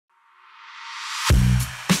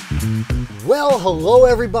Well, hello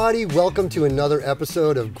everybody. Welcome to another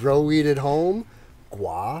episode of Grow Weed at Home,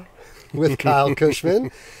 Gua, with Kyle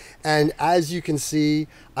Kushman. And as you can see,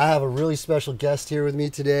 I have a really special guest here with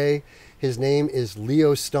me today. His name is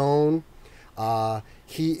Leo Stone.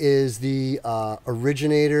 He is the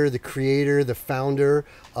originator, the creator, the founder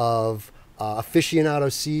of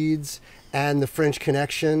Aficionado Seeds and the French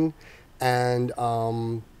Connection, and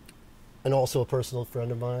also a personal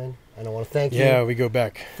friend of mine. And I want to thank you. Yeah, we go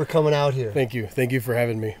back. For coming out here. Thank you. Thank you for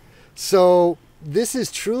having me. So this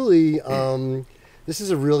is truly, this is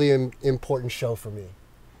a really important show for me.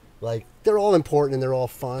 Like, they're all important and they're all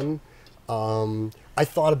fun. I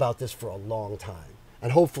thought about this for a long time.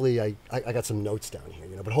 And hopefully, I got some notes down here,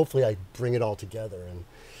 but hopefully I bring it all together.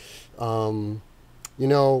 And,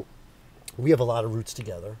 we have a lot of roots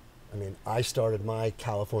together. I mean, I started my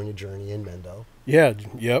California journey in Mendo. Yeah,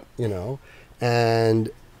 yep. And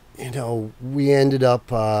we ended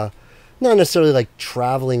up not necessarily like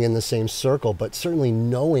traveling in the same circle, but certainly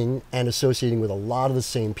knowing and associating with a lot of the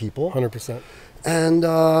same people. 100%. And,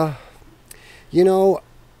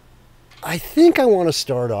 I think I want to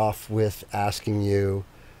start off with asking you,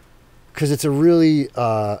 because it's a really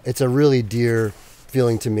dear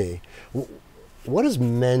feeling to me. What does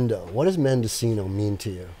Mendocino mean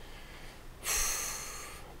to you?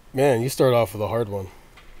 Man, you start off with a hard one.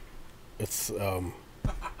 It's,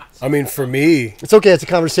 for me, it's okay. It's a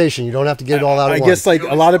conversation. You don't have to get it all out at once. I guess like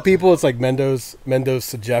a lot of people, it's like Mendo's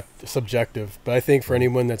subjective. But I think for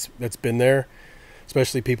anyone that's been there,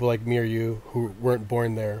 especially people like me or you who weren't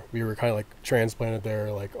born there, we were kind of like transplanted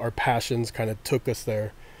there. Like our passions kind of took us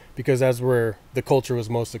there because that's where the culture was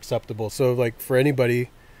most acceptable. So like for anybody,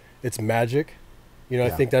 it's magic. I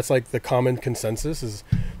think that's like the common consensus is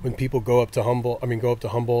when people go up to Humboldt or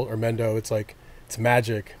Mendo, it's like, it's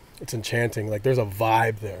magic. It's enchanting. Like there's a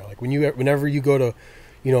vibe there. Like whenever you go to,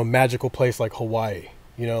 a magical place like Hawaii,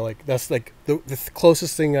 like that's like the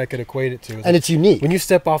closest thing I could equate it to. And it's unique. When you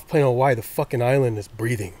step off plane Hawaii, the fucking island is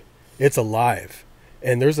breathing. It's alive.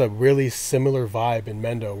 And there's a really similar vibe in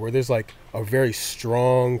Mendo where there's like a very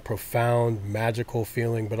strong, profound, magical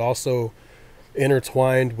feeling, but also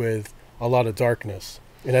intertwined with a lot of darkness.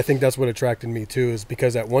 And I think that's what attracted me too, is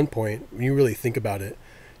because at one point, when you really think about it,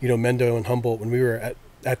 Mendo and Humboldt, when we were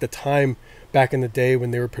at the time back in the day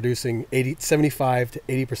when they were producing 75 to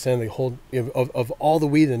 80% of the whole of all the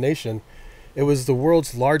weed in the nation, it was the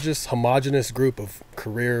world's largest homogenous group of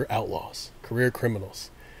career outlaws, career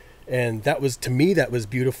criminals. And that was, to me, that was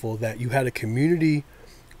beautiful, that you had a community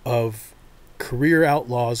of career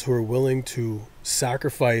outlaws who were willing to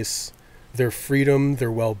sacrifice their freedom, their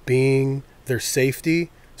well-being, their safety,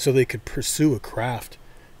 so they could pursue a craft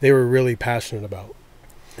they were really passionate about.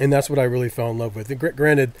 And that's what I really fell in love with. And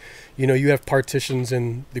granted, you have partitions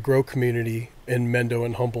in the grow community in Mendo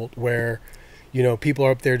and Humboldt where, people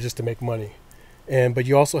are up there just to make money. But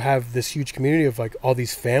you also have this huge community of like all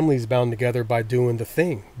these families bound together by doing the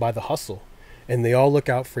thing, by the hustle. And they all look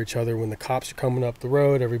out for each other. When the cops are coming up the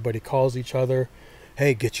road, everybody calls each other,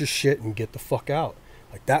 hey, get your shit and get the fuck out.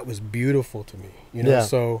 Like that was beautiful to me, Yeah.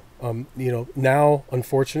 So, now,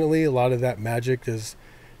 unfortunately, a lot of that magic is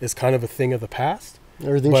kind of a thing of the past.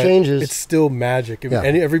 Everything changes. It's still magic. Yeah.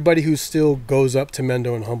 And everybody who still goes up to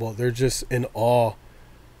Mendo and Humboldt, they're just in awe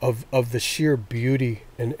of the sheer beauty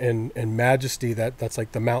and majesty that's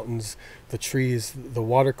like the mountains, the trees, the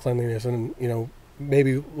water cleanliness. And,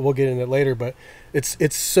 maybe we'll get into it later, but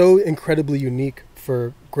it's so incredibly unique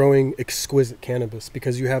for growing exquisite cannabis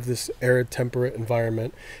because you have this arid temperate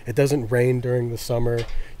environment. It doesn't rain during the summer.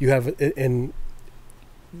 You have in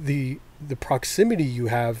the proximity you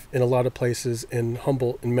have in a lot of places in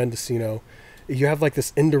Humboldt and Mendocino, you have like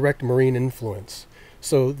this indirect marine influence.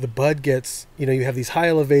 So the bud gets, you have these high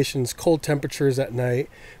elevations, cold temperatures at night,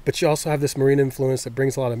 but you also have this marine influence that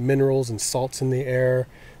brings a lot of minerals and salts in the air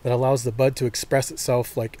that allows the bud to express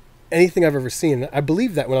itself like anything I've ever seen. I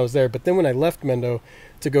believed that when I was there, but then when I left Mendo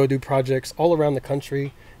to go do projects all around the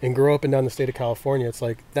country and grow up and down the state of California, it's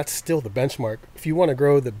like, that's still the benchmark. If you want to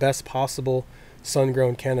grow the best possible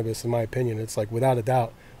sun-grown cannabis, in my opinion, it's like without a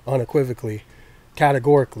doubt, unequivocally,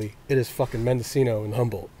 categorically, it is fucking Mendocino and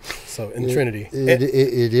Humboldt. So in Trinity, it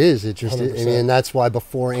is. It just, 100%. and that's why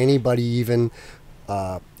before anybody even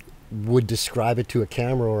would describe it to a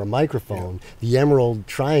camera or a microphone, the Emerald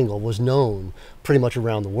Triangle was known pretty much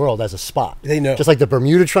around the world as a spot. They know. Just like the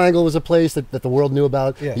Bermuda Triangle was a place that the world knew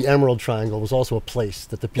about, Yeah. the Emerald Triangle was also a place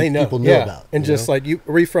that the people knew Yeah. about. And just like,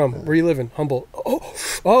 where are you from? Where are you living? Humboldt.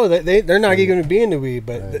 They're not even going to be into weed,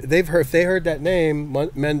 but Right. they've heard, if they heard that name,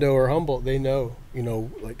 Mendo or Humboldt, they know,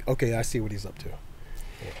 like, okay, I see what he's up to.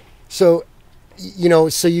 So,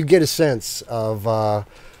 so you get a sense of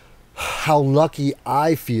how lucky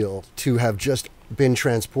I feel to have just been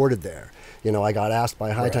transported there. You know, I got asked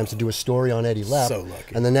by High Times to do a story on Eddy Lepp. So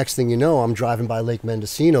lucky. And the next thing you know, I'm driving by Lake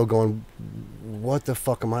Mendocino going, what the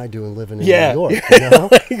fuck am I doing living in New York? You know?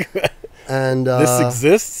 And this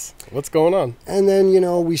exists? What's going on? And then, you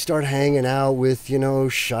know, we start hanging out with, you know,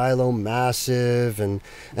 Shiloh Massive, and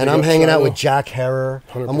I'm hanging out with Jack Herer.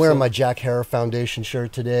 100%. I'm wearing my Jack Herer Foundation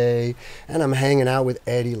shirt today, and I'm hanging out with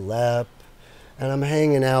Eddy Lepp, and I'm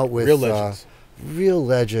hanging out with real legends. Real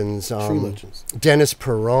legends. True legends. Dennis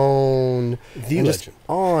Perrone. The legend.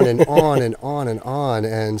 On and on and on and on.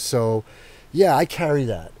 And so, yeah, I carry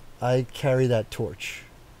that. I carry that torch,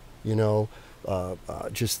 you know.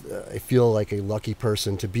 I feel like a lucky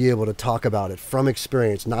person to be able to talk about it from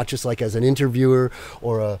experience, not just like as an interviewer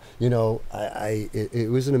or a, you know, it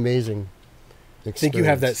was an amazing experience. I think you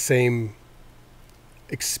have that same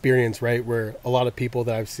experience, right? Where a lot of people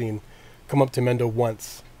that I've seen come up to Mendo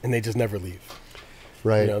once and they just never leave.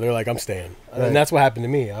 Right. You know, they're like, I'm staying. Right. And that's what happened to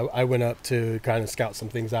me. I went up to kind of scout some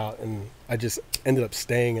things out, and I just ended up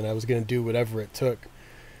staying, and I was going to do whatever it took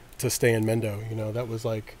to stay in Mendo. You know, that was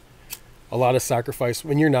like a lot of sacrifice.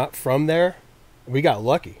 When you're not from there, we got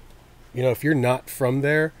lucky. You know, if you're not from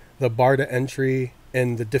there, the bar to entry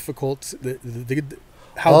and the difficult,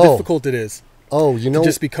 how difficult it is. Oh, you know, to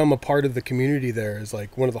just become a part of the community there is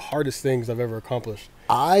like one of the hardest things I've ever accomplished.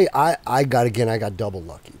 I got double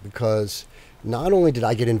lucky because not only did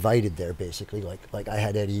I get invited there, basically, like I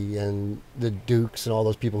had Eddie and the Dukes and all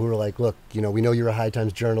those people who were like, look, you know, we know you're a High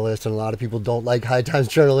Times journalist, and a lot of people don't like High Times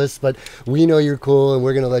journalists, but we know you're cool, and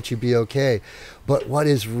we're going to let you be okay. But what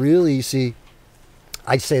is really, see,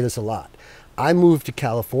 I say this a lot. I moved to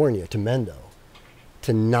California, to Mendo,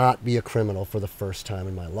 to not be a criminal for the first time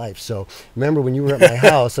in my life. So remember when you were at my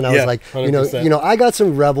house, and I was like, 100%. you know, I got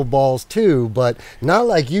some rebel balls too, but not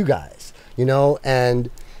like you guys, you know,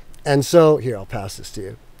 and so, here, I'll pass this to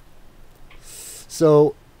you.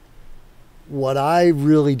 So, what I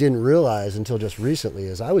really didn't realize until just recently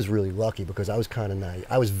is I was really lucky because I was kind of naive.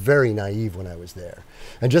 I was very naive when I was there.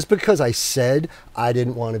 And just because I said I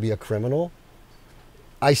didn't want to be a criminal,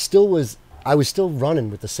 I was still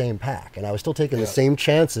running with the same pack, and I was still taking the same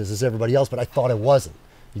chances as everybody else, but I thought I wasn't.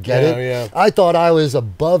 You get it? Yeah. I thought I was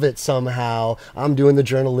above it somehow. I'm doing the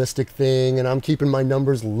journalistic thing, and I'm keeping my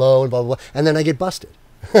numbers low, and blah, blah, blah. And then I get busted.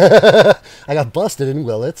 I got busted in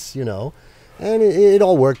Willits, you know, and it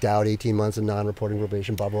all worked out. 18 months of non-reporting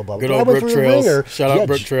probation, blah, blah, blah. Good old Brook Trails. Shout out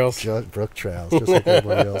Brook Trails. Brook Trails, just like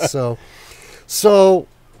everybody else. So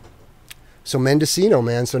Mendocino,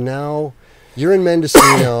 man. So now you're in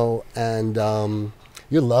Mendocino, and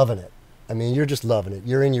you're loving it. I mean, you're just loving it.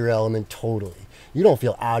 You're in your element totally. You don't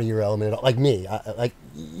feel out of your element at all. Like me. Like,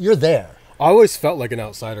 you're there. I always felt like an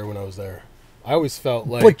outsider when I was there. I always felt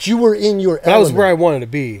like, but you were in your element. That was where I wanted to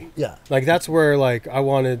be. Yeah, like that's where like I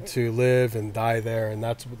wanted to live and die there, and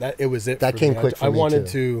that it was it. That came quick for me. I wanted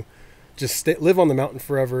to just live on the mountain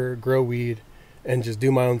forever, grow weed, and just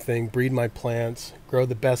do my own thing, breed my plants, grow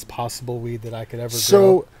the best possible weed that I could ever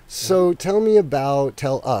grow. So tell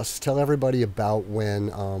everybody about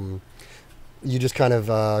when you just kind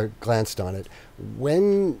of glanced on it.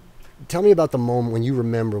 Tell me about the moment when you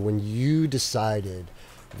remember when you decided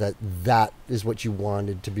that is what you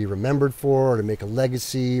wanted to be remembered for, or to make a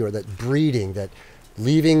legacy, or that breeding, that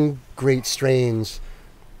leaving great strains,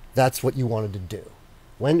 that's what you wanted to do.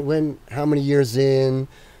 When how many years in?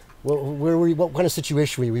 Where were you? What kind of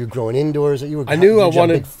situation were you? Were you growing indoors? I knew I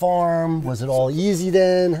wanted a big farm. Was it all easy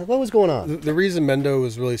then? What was going on? The reason Mendo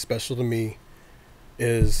was really special to me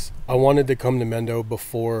is I wanted to come to Mendo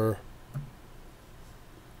before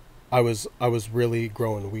I was really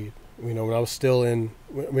growing weed. You know, when I was still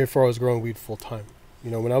before I was growing weed full time. You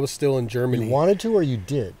know, when I was still in Germany. You wanted to, or you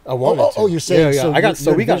did? I wanted to. Oh, you're saying yeah.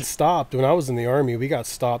 We got stopped when I was in the Army. We got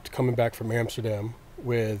stopped coming back from Amsterdam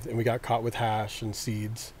and we got caught with hash and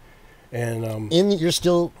seeds. And you're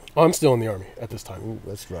still. Oh, I'm still in the Army at this time. Ooh,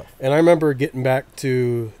 that's rough. And I remember getting back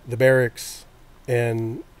to the barracks,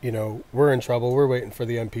 and you know, we're in trouble. We're waiting for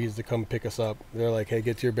the MPs to come pick us up. They're like, "Hey,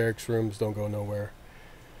 get to your barracks rooms. Don't go nowhere."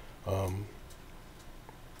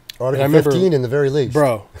 Article 15 in the very least.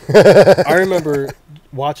 Bro, I remember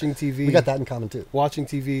watching TV. We got that in common too. Watching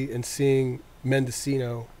TV and seeing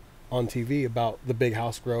Mendocino on TV about the big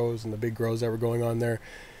house grows and the big grows that were going on there.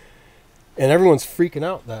 And everyone's freaking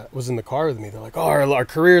out that was in the car with me. They're like, oh, our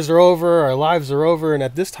careers are over, our lives are over. And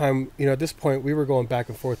at this time, you know, at this point, we were going back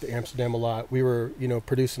and forth to Amsterdam a lot. We were, you know,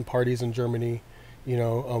 producing parties in Germany, you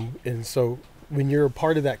know. And so when you're a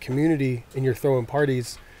part of that community and you're throwing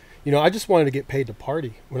parties, you know, I just wanted to get paid to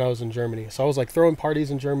party when I was in Germany. So I was like throwing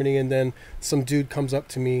parties in Germany, and then some dude comes up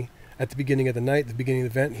to me at the beginning of the night, the beginning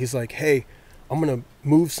of the event, he's like, hey, I'm going to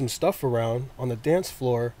move some stuff around on the dance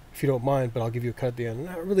floor, if you don't mind, but I'll give you a cut at the end. And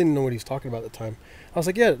I really didn't know what he was talking about at the time. I was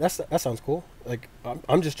like, yeah, that sounds cool. Like,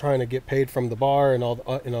 I'm just trying to get paid from the bar and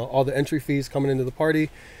all the entry fees coming into the party.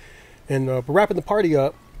 And we're wrapping the party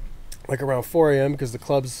up like around 4 a.m. because the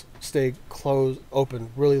clubs stay open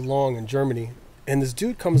really long in Germany. And this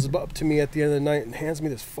dude comes up to me at the end of the night and hands me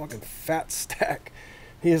this fucking fat stack.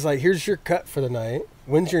 He is like, here's your cut for the night.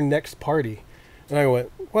 When's your next party? And I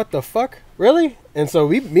went, what the fuck? Really? And so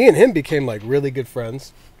me and him became like really good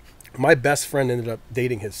friends. My best friend ended up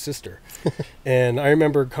dating his sister. And I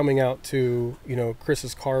remember coming out to,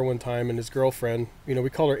 Chris's car one time, and his girlfriend, we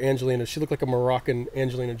called her Angelina. She looked like a Moroccan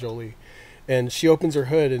Angelina Jolie. And she opens her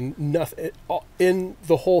hood, and nothing in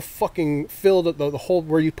the whole fucking field, the whole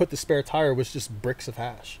where you put the spare tire was just bricks of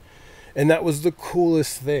hash. And that was the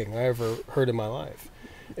coolest thing I ever heard in my life.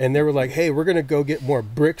 And they were like, hey, we're going to go get more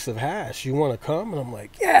bricks of hash. You want to come? And I'm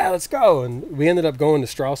like, yeah, let's go. And we ended up going to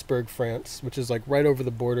Strasbourg, France, which is like right over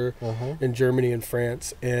the border in Germany and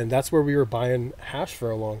France. And that's where we were buying hash for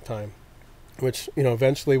a long time, which,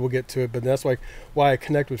 eventually we'll get to it. But that's why I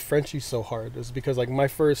connect with Frenchie so hard, is because like my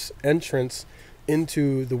first entrance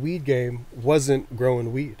into the weed game wasn't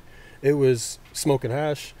growing weed. It was smoking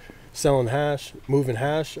hash, selling hash, moving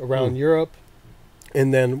hash around Europe.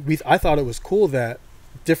 And then I thought it was cool that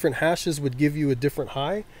different hashes would give you a different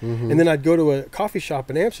high. And then I'd go to a coffee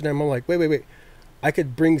shop in Amsterdam. I'm like, wait. I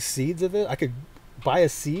could bring seeds of it. I could buy a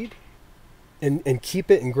seed and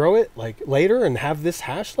keep it and grow it like later and have this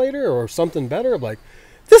hash later or something better. I'm like,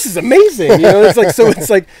 this is amazing. It's like, so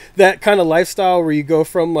it's like that kind of lifestyle where you go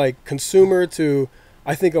from like consumer to,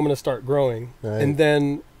 I think I'm going to start growing. Right. And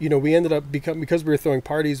then, we ended up because we were throwing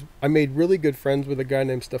parties, I made really good friends with a guy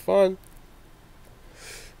named Stefan,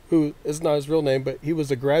 who is not his real name, but he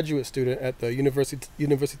was a graduate student at the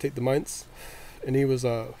Universität de Mainz, and he was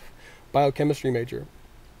a biochemistry major.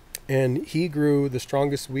 And he grew the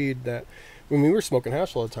strongest weed that, when we were smoking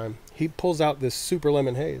hash all the time, he pulls out this super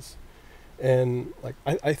lemon haze. And like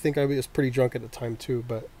I think I was pretty drunk at the time too,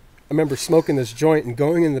 but I remember smoking this joint and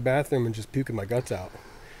going in the bathroom and just puking my guts out.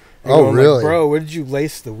 And oh, really? Like, bro, what did you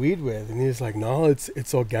lace the weed with? And he was like, no,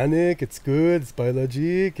 it's organic, it's good, it's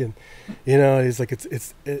biologic, and he's like,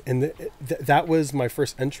 that was my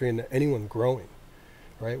first entry into anyone growing,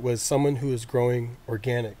 right? Was someone who was growing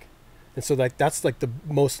organic, and so like that's like the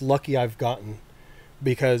most lucky I've gotten,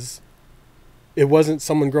 because it wasn't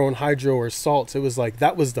someone growing hydro or salts. It was like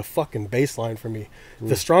that was the fucking baseline for me.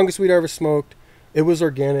 The strongest weed I ever smoked. It was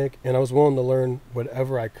organic, and I was willing to learn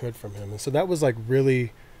whatever I could from him, and so that was like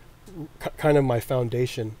really kind of my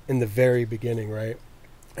foundation in the very beginning, right?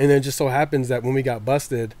 And then it just so happens that when we got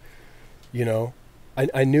busted,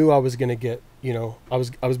 I knew I was going to get, I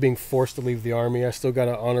was being forced to leave the army. I still got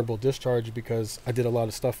an honorable discharge because I did a lot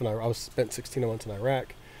of stuff, and I spent 16 months in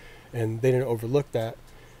Iraq, and they didn't overlook that.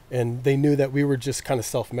 And they knew that we were just kind of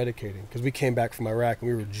self-medicating because we came back from Iraq and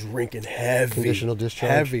we were drinking heavy. Conditional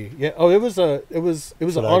discharge? Heavy. Yeah. Oh, it was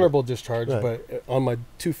an honorable discharge, right. But on my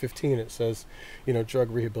 215 it says,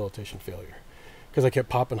 drug rehabilitation failure, because I kept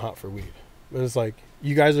popping hot for weed. It was like,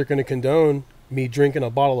 you guys are going to condone me drinking a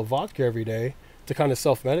bottle of vodka every day to kind of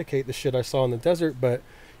self-medicate the shit I saw in the desert, but,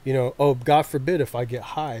 God forbid if I get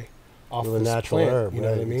high off with this natural plant, herb, you know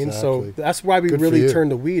right, what I mean? exactly. So that's why we Good really turned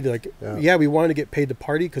to weed. Like, yeah, we wanted to get paid to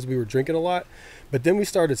party because we were drinking a lot, but then we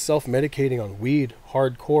started self-medicating on weed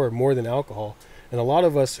hardcore more than alcohol. And a lot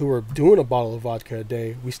of us who were doing a bottle of vodka a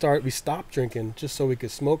day, we stopped drinking just so we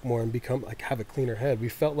could smoke more and have a cleaner head. We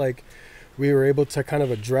felt like we were able to kind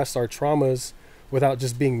of address our traumas without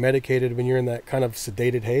just being medicated when you're in that kind of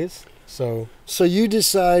sedated haze. So you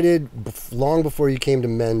decided long before you came to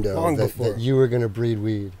Mendo that you were going to breed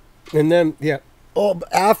weed. And then, yeah. Oh,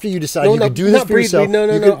 after you decided you could do this for yourself. No.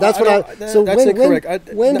 That's that's incorrect. I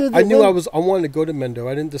wanted to go to Mendo.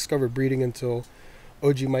 I didn't discover breeding until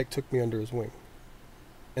OG Mike took me under his wing.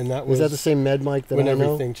 And that was that the same Med Mike that I know? When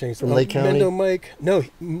everything changed. From Lake County?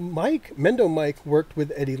 Mendo Mike worked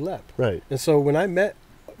with Eddy Lepp. Right. And so when I met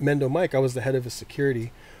Mendo Mike, I was the head of his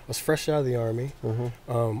security. I was fresh out of the army.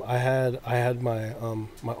 I had my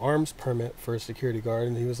my arms permit for a security guard,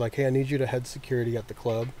 and he was like, hey, I need you to head security at the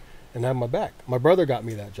club and have my back. My brother got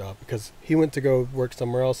me that job because he went to go work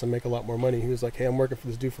somewhere else and make a lot more money. He was like, hey, I'm working for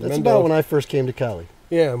this dude from Mendo. That's about when I first came to Cali.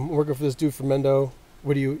 Yeah, I'm working for this dude from Mendo.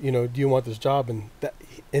 What do you want this job?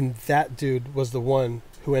 And that dude was the one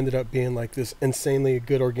who ended up being like this insanely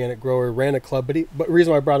good organic grower, ran a club. But the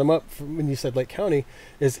reason why I brought him up when you said Lake County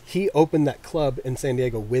is he opened that club in San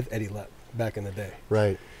Diego with Eddy Lepp back in the day.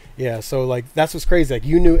 Right. Yeah, so like that's what's crazy. Like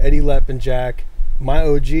you knew Eddy Lepp and Jack. my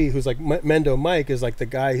OG, who's like Mendo Mike, is like the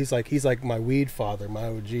guy. He's like my weed father, my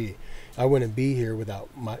OG. I wouldn't be here without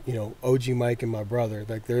my, OG Mike and my brother.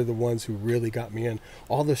 Like, they're the ones who really got me in.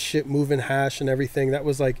 All the shit moving hash and everything. That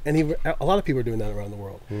was like, and a lot of people are doing that around the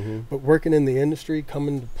world. Mm-hmm. But working in the industry,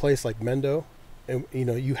 coming to a place like Mendo, and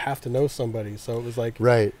you have to know somebody. So it was like,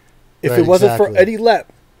 right. If right, it wasn't exactly. for Eddy Lepp,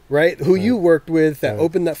 right, who Right. you worked with, that Right.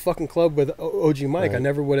 opened that fucking club with OG Mike, I Right.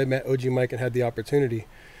 never would have met OG Mike and had the opportunity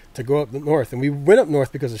to go up north. And we went up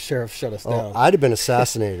north because the sheriff shut us down. I'd have been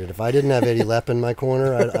assassinated if I didn't have Eddy Lepp in my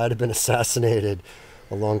corner. I'd have been assassinated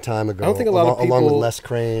a long time ago. I don't think a lot of along with people Les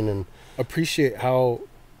Crane and appreciate how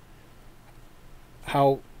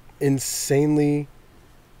insanely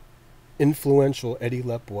influential Eddy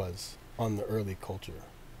Lepp was on the early culture.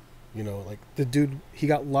 Like, the dude, he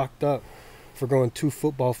got locked up for growing 2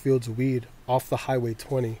 football fields of weed off the Highway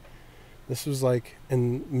 20. This was like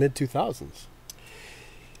in mid 2000s.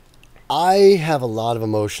 I have a lot of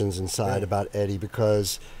emotions inside about Eddie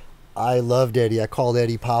because I loved Eddie. I called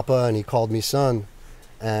Eddie Papa and he called me son.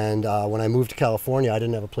 And when I moved to California, I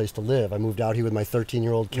didn't have a place to live. I moved out here with my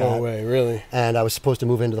 13-year-old cat. No way, really? And I was supposed to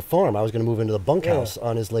move into the farm. I was going to move into the bunkhouse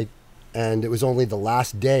on his lake. And it was only the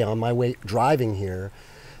last day on my way driving here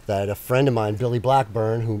that a friend of mine, Billy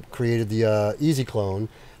Blackburn, who created the Easy Clone,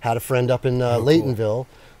 had a friend up in Laytonville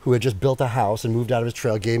who had just built a house and moved out of his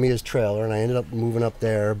trailer, gave me his trailer, and I ended up moving up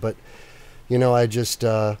there. But, I just...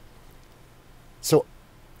 so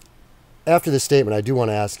after this statement, I do want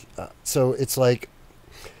to ask, so it's like,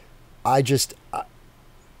 I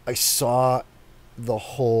saw the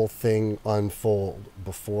whole thing unfold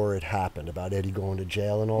before it happened about Eddie going to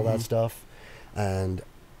jail and all that stuff. And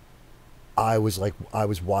I was like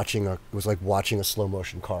watching a slow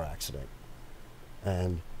motion car accident.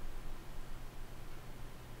 And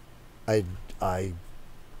I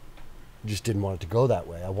just didn't want it to go that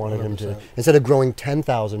way. I wanted 100%. him to, instead of growing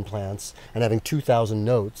 10,000 plants and having 2,000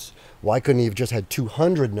 notes, why couldn't he have just had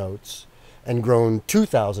 200 notes and grown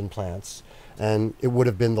 2,000 plants? And it would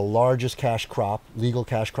have been the largest legal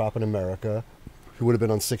cash crop in America. He would have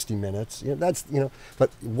been on 60 Minutes.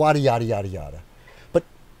 But yada, yada, yada, yada. But,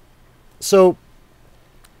 so,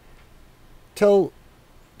 tell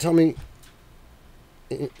me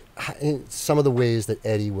in some of the ways that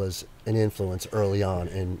Eddie was an influence early on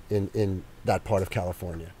in that part of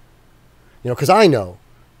California. Because I know.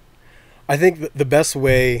 I think the best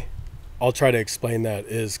way I'll try to explain that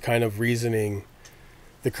is kind of reasoning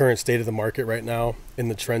the current state of the market right now in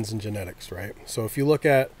the trends in genetics, right? So if you look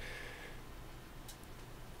at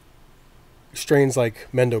strains like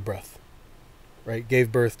Mendo Breath, right,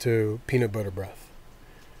 gave birth to Peanut Butter Breath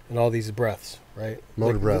and all these breaths, right?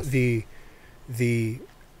 Motor breath. The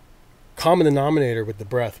common denominator with the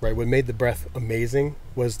breath, right, what made the breath amazing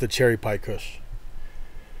was the Cherry Pie Kush.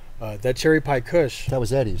 That Cherry Pie Kush... That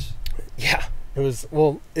was Eddie's. Yeah. It was,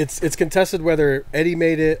 well, it's contested whether Eddie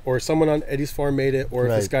made it or someone on Eddie's farm made it or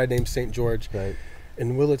if this guy named St. George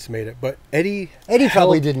and Willits made it. But Eddie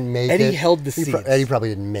probably didn't make it. Eddie held the seeds. Eddie probably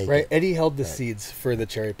didn't make it. Right? Eddie held the seeds for the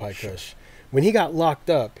Cherry Pie Kush. When he got locked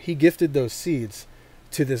up, he gifted those seeds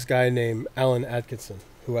to this guy named Alan Atkinson,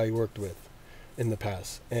 who I worked with in the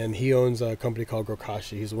past. And he owns a company called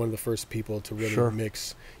Grokashi. He's one of the first people to really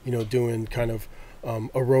mix, doing kind of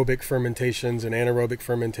aerobic fermentations and anaerobic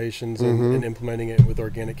fermentations and implementing it with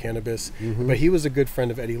organic cannabis. But he was a good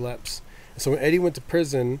friend of Eddy Lepp's. So when Eddie went to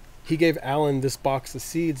prison, he gave Alan this box of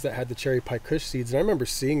seeds that had the Cherry Pie Kush seeds. And I remember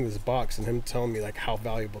seeing this box and him telling me like how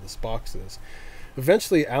valuable this box is.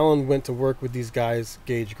 Eventually, Alan went to work with these guys,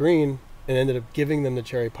 Gage Green, and ended up giving them the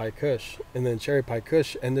Cherry Pie Kush. And then Cherry Pie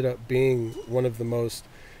Kush ended up being one of the most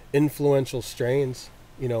influential strains,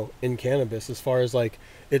 in cannabis as far as like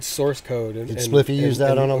its source code. And Spliffy used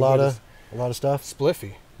that on a lot of stuff?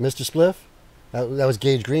 Spliffy. Mr. Spliff? That was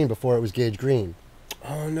Gage Green before it was Gage Green.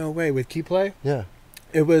 Oh, no way. With Key Play? Yeah.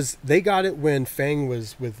 It was, they got it when Fang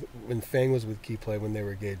was with Key Play when they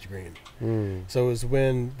were Gage Green. So it was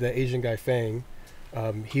when the Asian guy Fang,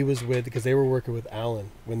 he was with, because they were working with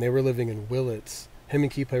Alan when they were living in Willits. Him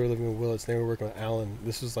and Key Play were living in Willits. They were working with Alan.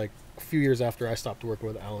 This was like a few years after I stopped working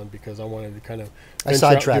with Alan because I wanted to kind of venture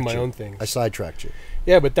out and do my own things. I sidetracked you.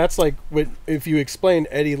 Yeah, but that's like if you explain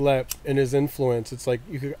Eddy Lepp and his influence, it's like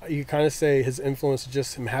you kind of say his influence is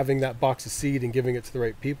just him having that box of seed and giving it to the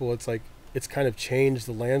right people. It's like it's kind of changed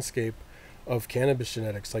the landscape of cannabis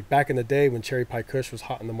genetics. Like back in the day when Cherry Pie Kush was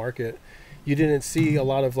hot in the market, you didn't see a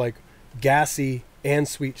lot of like gassy and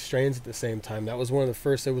sweet strains at the same time. That was one of the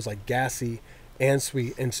first. It was like gassy and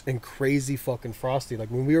sweet and crazy fucking frosty. Like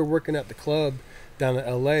when we were working at the club down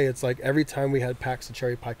in LA, it's like every time we had packs of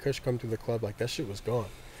Cherry Pie Kush come through the club, like that shit was gone.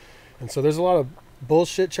 And so there's a lot of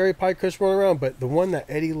bullshit cherry pie kush rolling around, but the one that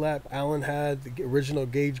Eddy Lepp, Alan had, the original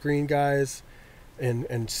Gage Green guys,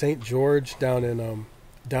 and St. George down in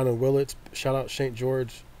Willits. Shout out St.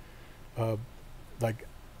 George. Like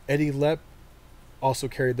Eddy Lepp also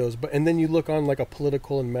carried those, and then you look on like a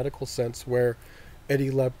political and medical sense where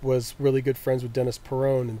Eddy Lepp was really good friends with Dennis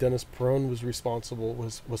Perone, and Dennis Perone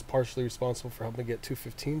was partially responsible for helping get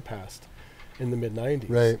 215 passed in the mid 90s.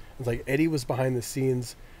 Right. It's like Eddie was behind the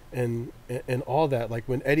scenes and all that. Like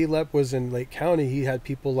when Eddy Lepp was in Lake County, he had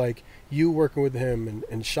people like you working with him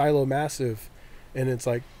and Shiloh Massive, and it's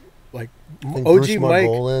like OG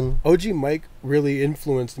Mike really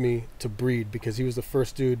influenced me to breed because he was the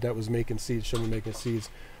first dude that was making seeds, showing me making seeds.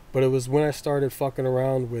 But it was when I started fucking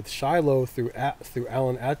around with Shiloh through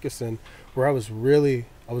Alan Atkinson, where that's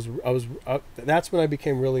when I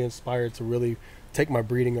became really inspired to really take my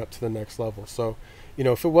breeding up to the next level. So,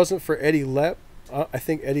 if it wasn't for Eddy Lepp, I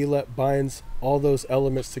think Eddy Lepp binds all those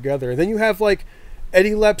elements together. And then you have like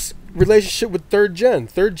Eddy Lepp's relationship with Third Gen.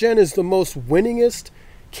 Third Gen is the most winningest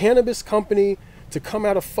cannabis company to come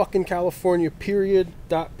out of fucking California, period,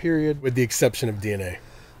 with the exception of DNA.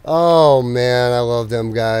 Oh man, I love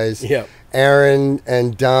them guys. Yeah. Aaron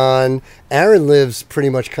and Don. Aaron lives pretty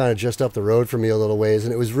much kind of just up the road from me a little ways,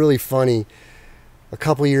 and it was really funny. A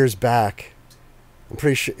couple years back, I'm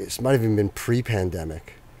pretty sure this might have even been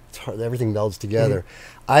pre-pandemic. It's hard, everything melds together. Mm-hmm.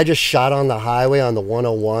 I just shot on the highway on the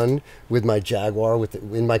 101 with my Jaguar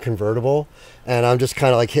in my convertible, and I'm just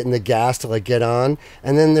kind of like hitting the gas to like get on,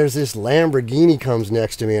 and then there's this Lamborghini comes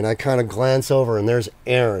next to me, and I kind of glance over, and there's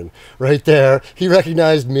Aaron right there. He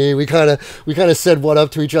recognized me. We kind of said what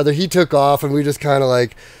up to each other. He took off, and we just kind of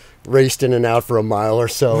like raced in and out for a mile or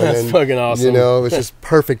so. That's and then, fucking awesome. It was just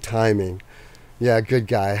perfect timing. Yeah, good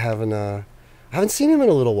guy. I haven't seen him in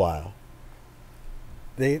a little while.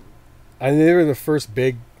 They were the first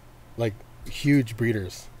big, like, huge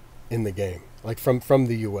breeders in the game, like from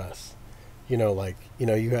the U.S. You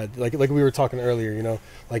had like we were talking earlier.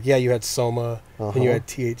 You had Soma and you had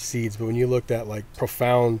TH Seeds, but when you looked at like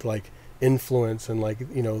profound like influence and like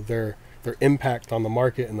their impact on the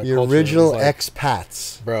market and the culture, original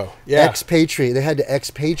expats, bro, yeah, expatriate. They had to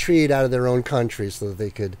expatriate out of their own country so that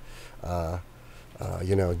they could,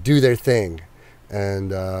 do their thing.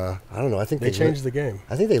 And I don't know. I think they changed the game.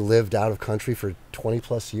 I think they lived out of country for 20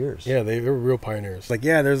 plus years. Yeah, they were real pioneers. Like,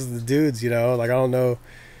 yeah, there's the dudes. Like I don't know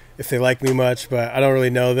if they like me much, but I don't really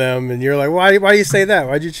know them. And you're like, why do you say that?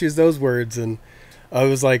 Why'd you choose those words? And I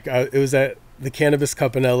was like, it was at the Cannabis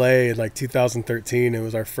Cup in LA in like 2013. It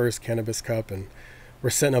was our first Cannabis Cup, and we're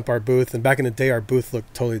setting up our booth. And back in the day, our booth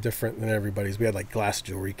looked totally different than everybody's. We had like glass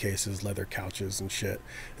jewelry cases, leather couches, and shit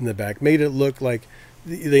in the back. Made it look like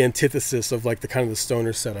the antithesis of like the kind of the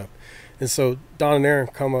stoner setup. And so Don and Aaron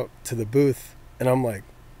come up to the booth, and I'm like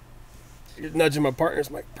nudging my partners.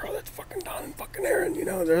 I'm like, bro, that's fucking Don and fucking Aaron.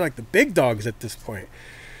 They're like the big dogs at this point.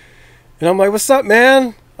 And I'm like, what's up,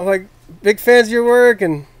 man? I'm like, big fans of your work.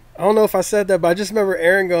 And I don't know if I said that, but I just remember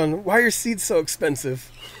Aaron going, why are your seeds so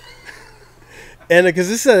expensive? And because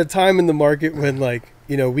this is at a time in the market when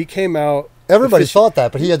we came out. Everybody thought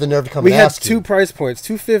that, but he had the nerve to come and ask. We had two price points,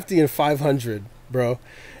 $250 and $500. Bro,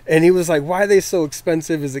 and he was like, why are they so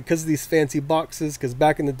expensive? Is it because of these fancy boxes? Because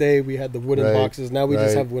back in the day we had the wooden boxes. Now we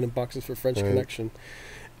just have wooden boxes for French Connection.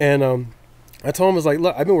 And I told him, I was like,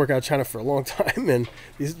 look, I've been working out in China for a long time, and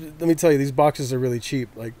let me tell you, these boxes are really cheap.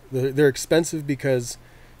 Like they're expensive because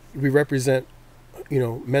we represent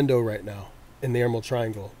Mendo right now in the Emerald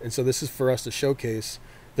Triangle, and so this is for us to showcase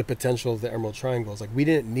the potential of the Emerald Triangle. It's like we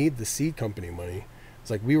didn't need the seed company money.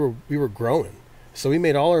 It's like we were growing. So we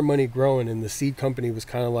made all our money growing, and the seed company was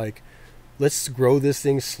kind of like, let's grow this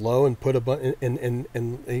thing slow and put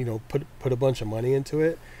put a bunch of money into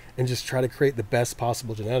it, and just try to create the best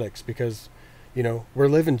possible genetics, because we're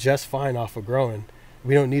living just fine off of growing.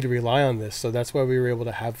 We don't need to rely on this. So that's why we were able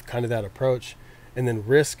to have kind of that approach, and then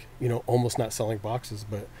risk almost not selling boxes,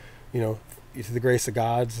 but to the grace of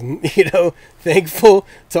gods, and thankful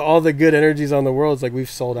to all the good energies on the world. It's like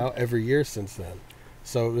we've sold out every year since then.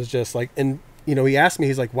 So it was just like, and he asked me,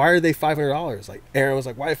 he's like, why are they $500? Like, Aaron was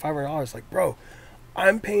like, why $500? Like, bro,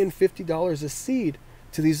 I'm paying $50 a seed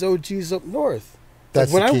to these OGs up north.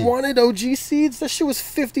 That's like, when I wanted OG seeds, that shit was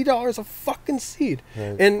 $50 a fucking seed.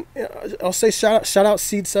 Right. And I'll say shout out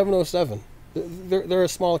Seed 707. They're a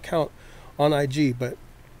small account on IG, but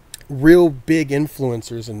real big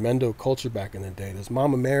influencers in Mendo culture back in the day. There's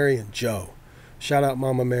Mama Mary and Joe. Shout out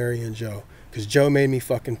Mama Mary and Joe. because Joe made me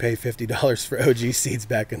fucking pay $50 for OG seeds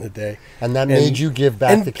back in the day, and that made you give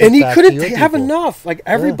back the kickback and he couldn't to your have people. enough. Like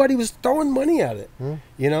everybody was throwing money at it, Yeah.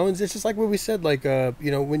 you know. And it's just like what we said, like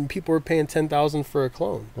you know, when people were paying $10,000 for a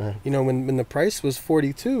clone, you know, when the price was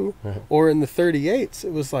 42 or in the 38s,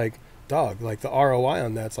 it was like, dog, like the ROI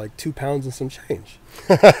on that's like £2 and some change.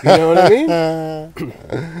 You know what I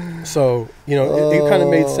mean? So, you know, it kind of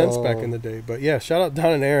made sense back in the day. But yeah, shout out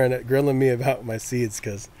Don and Aaron at grilling me about my seeds,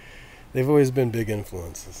 because they've always been big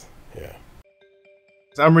influences. Yeah.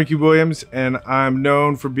 I'm Ricky Williams, and I'm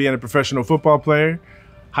known for being a professional football player,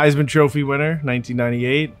 Heisman Trophy winner,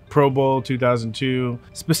 1998, Pro Bowl 2002,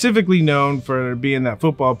 specifically known for being that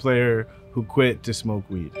football player who quit to smoke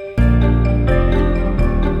weed.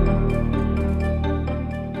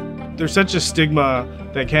 There's such a stigma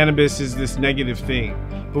that cannabis is this negative thing.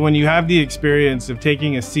 But when you have the experience of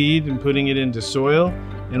taking a seed and putting it into soil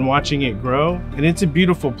and watching it grow, and it's a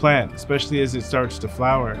beautiful plant, especially as it starts to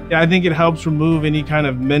flower. I think it helps remove any kind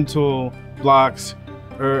of mental blocks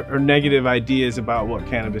or negative ideas about what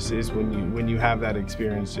cannabis is when you have that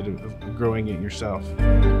experience of growing it yourself.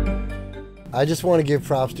 I just want to give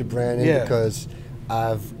props to Brandon because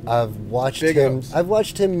I've watched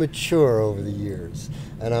him mature over the years,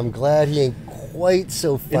 and I'm glad he ain't quite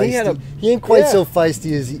so feisty. He ain't quite so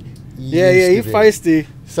feisty as he used to be. Feisty.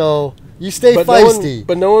 So you stay feisty.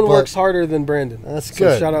 But no one works harder than Brandon. That's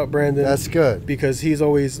good. So shout out Brandon. That's good, because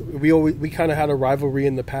we kind of had a rivalry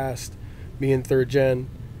in the past, me and Third Gen,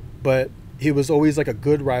 but it was always like a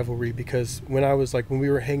good rivalry, because when we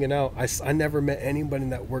were hanging out, I never met anybody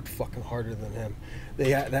that worked fucking harder than him.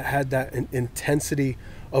 That had that intensity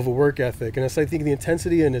of a work ethic, and it's I think the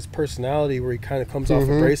intensity in his personality, where he kind of comes off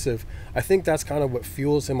abrasive. I think that's kind of what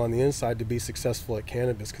fuels him on the inside to be successful at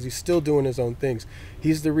cannabis, because he's still doing his own things.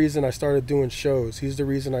 He's the reason I started doing shows. He's the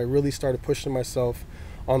reason I really started pushing myself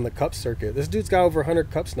on the cup circuit. This dude's got over 100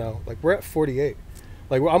 cups now. Like, we're at 48.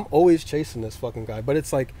 Like, I'm always chasing this fucking guy, but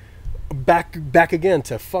it's like back again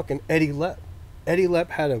to fucking Eddy Lepp. Eddy Lepp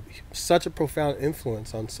had such a profound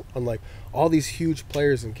influence on like all these huge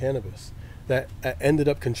players in cannabis that ended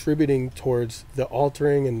up contributing towards the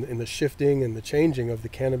altering and the shifting and the changing of the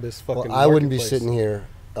cannabis fucking Well, I wouldn't be marketplace. sitting here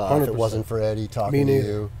if it wasn't for Eddie talking to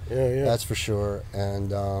you. Yeah. That's for sure. And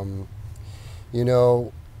you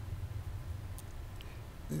know,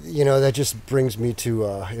 that just brings me to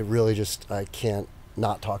it really just, I can't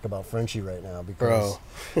not talk about Frenchie right now, because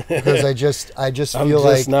I just feel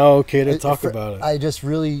like it's now okay to talk about it. I just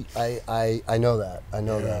really I know that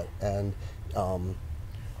and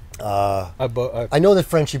I know that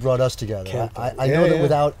Frenchie brought us together. I know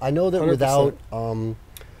that without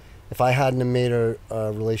if I hadn't have made a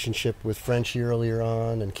relationship with Frenchie earlier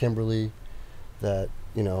on, and Kimberly, that,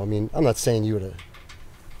 you know, I mean, I'm not saying you would have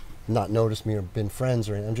not noticed me or been friends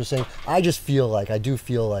or anything. I'm just saying I do feel like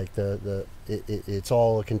it's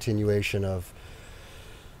all a continuation of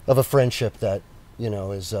a friendship that, you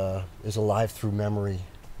know, is alive through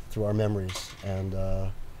our memories. And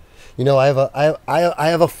you know, I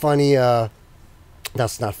have a funny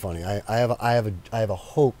that's not funny. I have a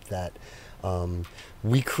hope that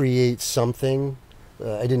we create something.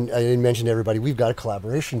 I didn't mention to everybody, we've got a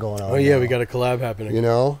collaboration going on. Oh yeah, now, we got a collab happening. You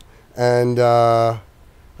know, and I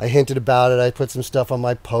hinted about it. I put some stuff on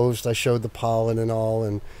my post. I showed the pollen and all,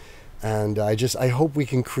 and I hope we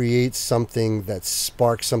can create something that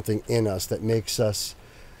sparks something in us that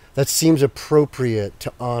seems appropriate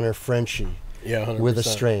to honor Frenchie. Yeah, 100%. With a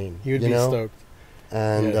strain. You'd be stoked.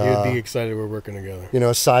 And you'd be excited we're working together. You know,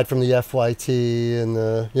 aside from the FYT and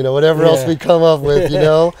the, you know, whatever else we come up with, you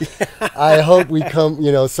know, I hope we come,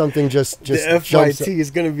 you know, something just the FYT is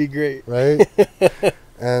going to be great. Right?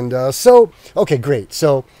 And so, okay, great.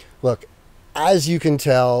 So, look, as you can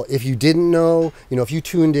tell, if you didn't know, you know, if you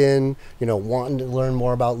tuned in, you know, wanting to learn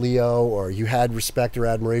more about Leo, or you had respect or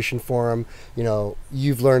admiration for him, you know,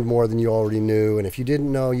 you've learned more than you already knew. And if you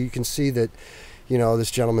didn't know, you can see that, you know,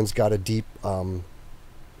 this gentleman's got a deep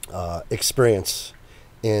experience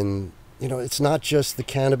in, you know, it's not just the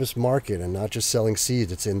cannabis market and not just selling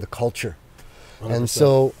seeds, it's in the culture. 100%. And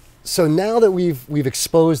so now that we've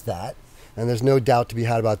exposed that, and there's no doubt to be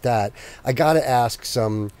had about that, I got to ask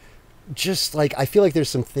just like, I feel like there's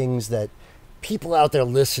some things that people out there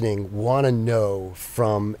listening want to know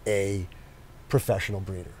from a professional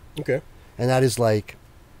breeder. Okay. And that is, like,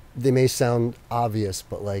 they may sound obvious,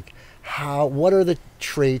 but like, what are the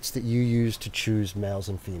traits that you use to choose males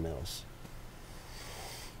and females?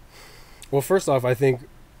 Well, first off, I think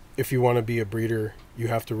if you want to be a breeder, you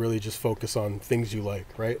have to really just focus on things you like,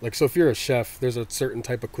 right? Like, so if you're a chef, there's a certain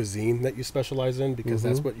type of cuisine that you specialize in, because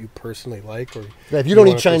that's what you personally like. Or if you don't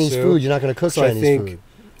eat Chinese food, you're not going to cook Chinese food.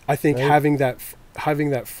 I think right? having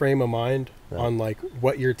that frame of mind Right. on like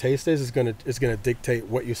what your taste is gonna dictate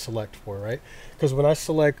what you select for, right? Because when I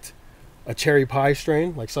select a cherry pie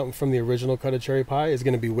strain, like something from the original cut of cherry pie, is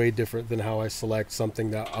going to be way different than how I select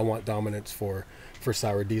something that I want dominance for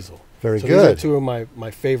sour diesel. Very so good. These are two of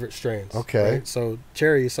my favorite strains. Okay. Right? So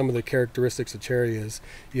cherry, some of the characteristics of cherry is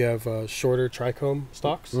you have shorter trichome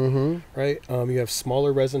stalks, right? You have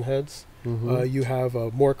smaller resin heads. You have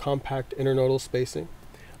a more compact internodal spacing,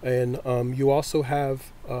 and you also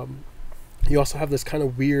have this kind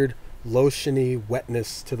of weird lotiony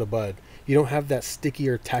wetness to the bud. You don't have that sticky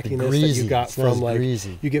or tackiness that you got from like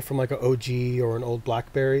greasy. you get from like an OG or an old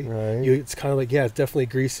blackberry. Right. It's kind of like, yeah, it's definitely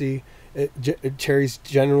greasy. Cherries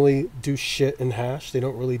generally do shit in hash. They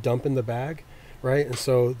don't really dump in the bag, right? And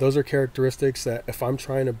so those are characteristics that if I'm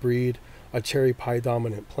trying to breed a cherry pie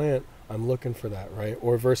dominant plant, I'm looking for that, right?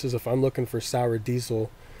 Or versus if I'm looking for sour diesel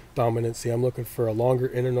dominancy, I'm looking for a longer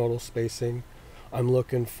internodal spacing. I'm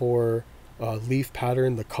looking for leaf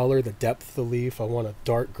pattern, the color, the depth of the leaf. I want a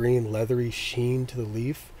dark green, leathery sheen to the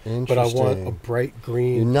leaf, but I want a bright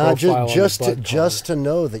green. You're not profile just to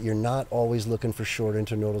know that you're not always looking for short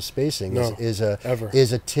internodal spacing. No, is ever.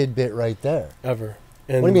 a tidbit right there. Ever.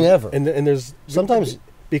 And, What do you mean ever? And there's Sometimes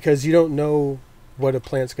because you don't know what a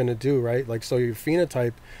plant's going to do, right? Like, so your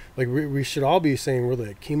phenotype, like we should all be saying really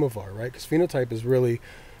like chemovar, right? Because phenotype is really,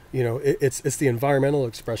 you know, it's the environmental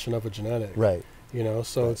expression of a genetic, right. You know,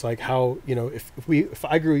 so it's like how, you know, if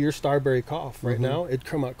I grew your starberry cough right now, it'd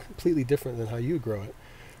come out completely different than how you grow it,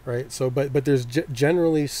 right? So, but there's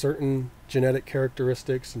generally certain genetic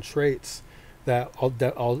characteristics and traits that I'll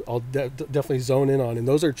definitely zone in on, and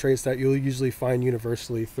those are traits that you'll usually find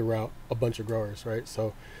universally throughout a bunch of growers, right?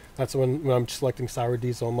 So that's when I'm selecting sour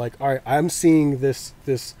diesel, I'm like, all right, I'm seeing this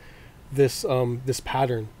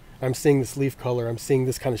pattern. I'm seeing this leaf color. I'm seeing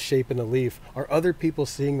this kind of shape in the leaf. Are other people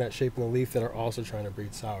seeing that shape in the leaf that are also trying to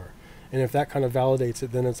breed sour? And if that kind of validates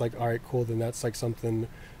it, then it's like, all right, cool. Then that's like something.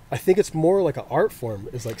 I think it's more like an art form.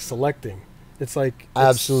 Is like selecting. It's like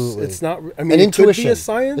Absolutely. It's not. I And mean, it intuition. could be a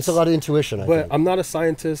science. It's a lot of intuition. I But think. I'm not a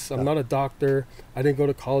scientist. I'm not a doctor. I didn't go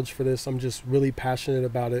to college for this. I'm just really passionate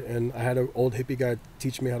about it. And I had an old hippie guy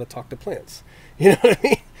teach me how to talk to plants. You know what I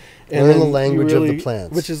mean? And Learn the then language you of the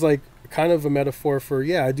plants. which is like kind of a metaphor for,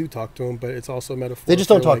 yeah, I do talk to them, but it's also a metaphor. They just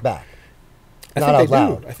don't for, talk like, back. I Not think out they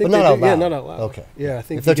loud. do. I think But they not out do. Yeah, loud. not out loud. Okay. Yeah, I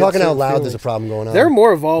think If they're you get talking out certain loud, there's a feelings. problem going on. They're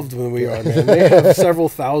more evolved than we are, man. They have several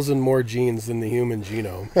thousand more genes than the human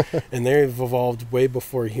genome, and they've evolved way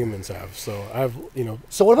before humans have. So I've, you know.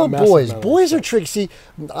 So what a about massive boys? amount of Boys are stuff. tricky. See,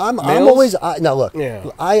 I'm Males? always now look. Yeah.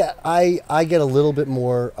 I get a little bit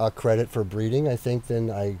more credit for breeding, I think,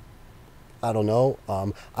 than I don't know.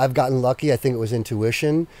 I've gotten lucky. I think it was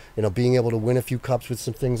intuition. You know, being able to win a few cups with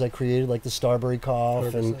some things I created, like the strawberry cough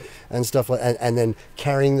 100%. and stuff like, and then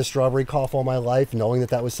carrying the strawberry cough all my life, knowing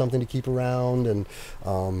that was something to keep around. And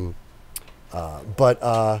but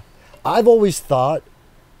I've always thought,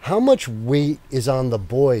 how much weight is on the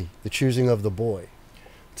boy, the choosing of the boy?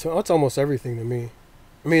 So it's almost everything to me.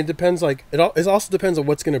 I mean, it depends. Like it also depends on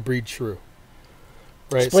what's going to breed true.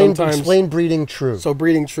 Right. Explain breeding true. So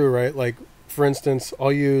breeding true, right? Like, for instance,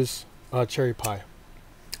 I'll use cherry pie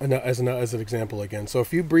as an example again. So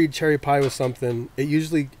if you breed cherry pie with something,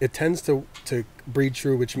 it tends to breed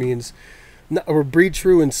true, which means or breed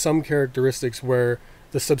true in some characteristics where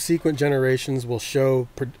the subsequent generations will show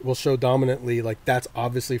dominantly, like that's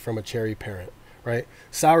obviously from a cherry parent, right?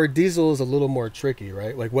 Sour diesel is a little more tricky,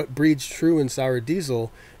 right? Like what breeds true in sour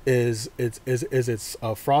diesel is its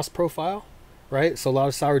frost profile. Right, so a lot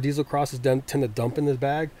of sour diesel crosses tend to dump in the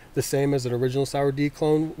bag, the same as an original sour D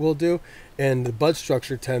clone will do, and the bud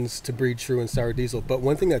structure tends to breed true in sour diesel. But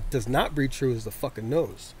one thing that does not breed true is the fucking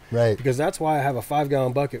nose, right? Because that's why I have a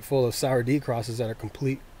 5-gallon bucket full of sour D crosses that are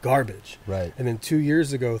complete garbage, right? And then 3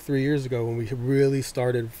 years ago, when we really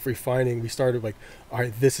started refining, we started like, all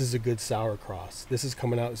right, this is a good sour cross. This is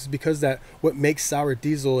coming out. This is because that what makes sour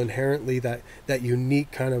diesel inherently that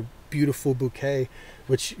unique kind of beautiful bouquet.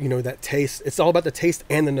 Which, you know, that taste, it's all about the taste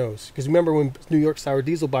and the nose. Because remember when New York sour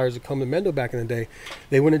diesel buyers would come to Mendo back in the day,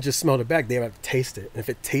 they wouldn't just smell the bag, they would have to taste it. And if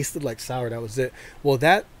it tasted like sour, that was it. Well,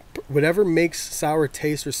 whatever makes sour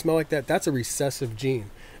taste or smell like that, that's a recessive gene.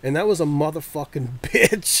 And that was a motherfucking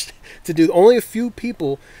bitch to do. Only a few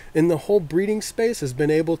people in the whole breeding space has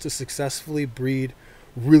been able to successfully breed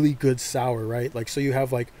really good sour, right? Like, so you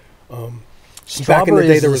have like, back in the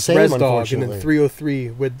day, there was Res Dog, and then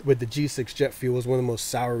 303 with the G6 jet fuel was one of the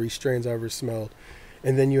most soury strains I ever smelled.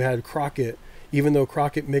 And then you had Crockett. Even though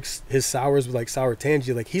Crockett mixed his sours with like sour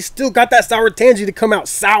tangy, like he still got that sour tangy to come out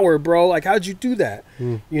sour, bro. Like, how'd you do that?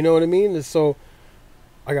 You know what I mean? And so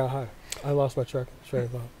I got high. I lost my train train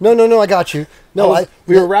of thought. No, I got you. No,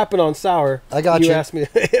 we were rapping on sour. I got you. You asked me.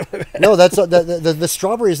 No, that's the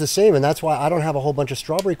strawberry is the same, and that's why I don't have a whole bunch of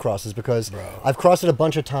strawberry crosses, because I've crossed it a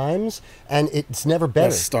bunch of times and it's never better.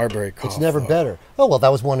 That's Starberry cough, it's never better. Oh well, that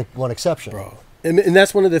was one exception, bro. And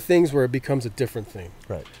that's one of the things where it becomes a different thing.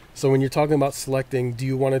 Right. So when you're talking about selecting, do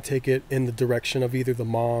you want to take it in the direction of either the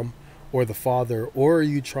mom or the father, or are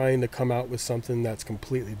you trying to come out with something that's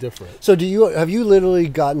completely different? So have you literally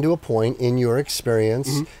gotten to a point in your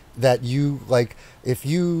experience that you, like, if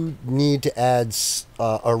you need to add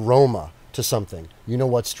aroma to something, you know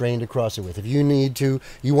what strain to cross it with? If you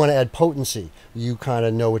want to add potency, you kind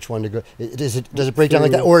of know which one to go. Does it break down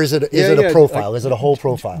like that, or is it a profile? Is it a whole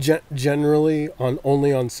profile? Generally,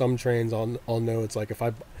 only on some trains, I'll know. It's like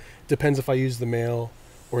depends if I use the male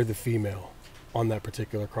or the female on that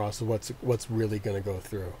particular cross of what's really going to go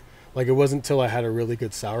through. Like, it wasn't until I had a really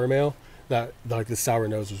good sour male that like the sour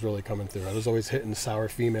nose was really coming through. I was always hitting sour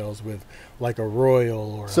females with like a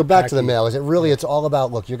royal or so back to the male. Is it really? It's all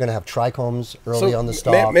about, look, you're going to have trichomes early on the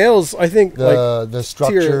stalk. Males, I think the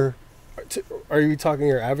structure. Are you talking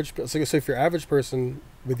your average? So if your average person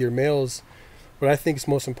with your males, what I think is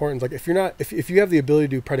most important is, like, if you have the ability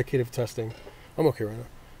to do predicative testing, I'm okay right now.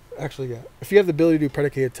 Actually, yeah. If you have the ability to do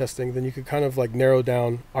predicated testing, then you could kind of like narrow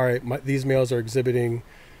down, all right, these males are exhibiting,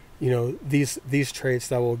 you know, these traits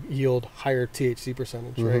that will yield higher THC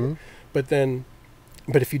percentage, right?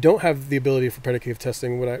 But if you don't have the ability for predicative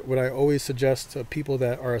testing, what I always suggest to people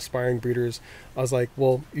that are aspiring breeders, I was like,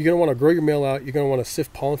 well, you're going to want to grow your male out, you're going to want to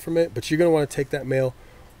sift pollen from it, but you're going to want to take that male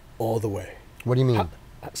all the way. What do you mean?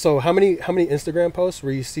 So how many Instagram posts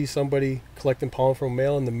where you see somebody collecting pollen from a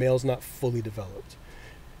male and the male's not fully developed?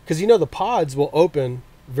 Because, you know, the pods will open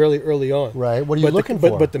very early on. Right. What are you looking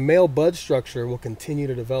for? But the male bud structure will continue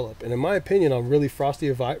to develop. And in my opinion, on really frosty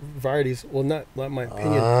varieties, well, not my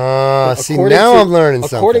opinion. See, now I'm learning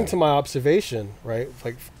something. According to my observation, right,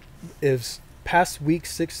 like, is past week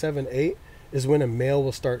 6, 7, 8 is when a male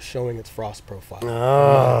will start showing its frost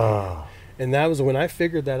profile. And that was when I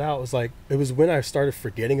figured that out. It was when I started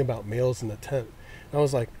forgetting about males in the tent. And I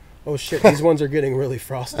was like, oh shit, these ones are getting really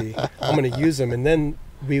frosty. I'm going to use them. And then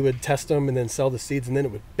we would test them and then sell the seeds, and then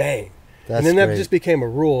it would bang. And then that just became a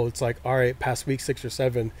rule. It's like, all right, past week 6 or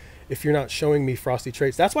 7, if you're not showing me frosty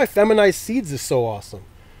traits, that's why feminized seeds is so awesome,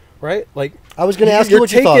 right? Like, I was going to ask you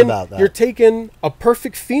what you thought about that. You're taking a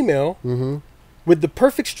perfect female with the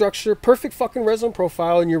perfect structure, perfect fucking resin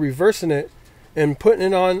profile, and you're reversing it and putting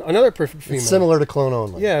it on another perfect female. It's similar to clone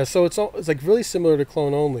only. Yeah, so it's like really similar to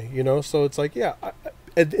clone only, you know? So it's like, yeah,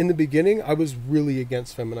 in the beginning, I was really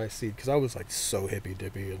against feminized seed because I was like so hippy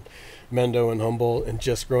dippy and Mendo and Humboldt and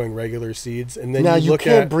just growing regular seeds. And then now you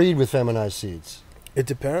can't breed with feminized seeds. It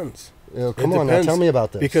depends. Come on, now tell me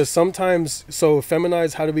about this. Because sometimes, so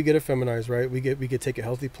feminized, how do we get it feminized, right? We could take a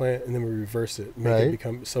healthy plant and then we reverse it, make it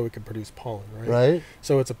become so it can produce pollen, right? Right.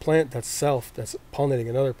 So it's a plant that's pollinating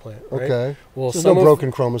another plant, right? Okay. Well, there's no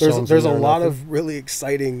broken chromosomes. There's a lot of really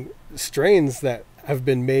exciting strains that have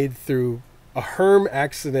been made through a herm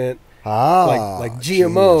accident, like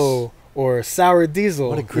GMO or sour diesel.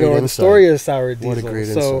 What a great insight. The story of sour diesel. What a great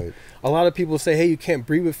insight. A lot of people say, hey, you can't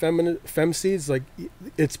breed with fem seeds. Like,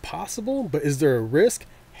 it's possible, but is there a risk?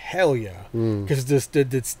 Hell yeah. Because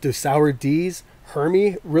do sour D's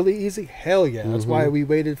hermy really easy? Hell yeah. That's why we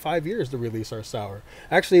waited 5 years to release our sour.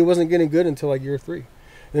 Actually, it wasn't getting good until like year 3. And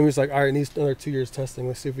then we was like, all right, it needs another 2 years testing.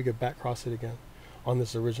 Let's see if we could back cross it again on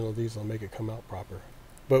this original diesel and make it come out proper.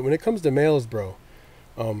 But when it comes to males, bro,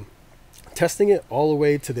 testing it all the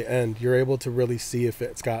way to the end, you're able to really see if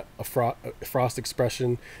it's got a frost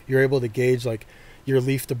expression. You're able to gauge like your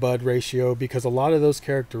leaf to bud ratio, because a lot of those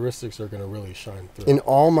characteristics are going to really shine through. In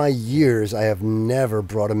all my years, I have never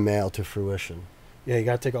brought a male to fruition. Yeah, you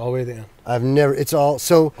got to take it all the way to the end. I've never. It's all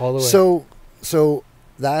so. All the way. So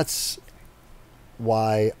that's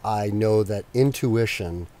why I know that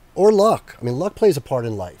intuition or luck. I mean, luck plays a part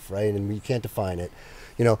in life, right? And you can't define it.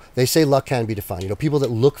 You know, they say luck can be defined. You know, people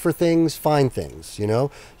that look for things find things. You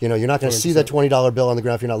know, you're not going to see that $20 bill on the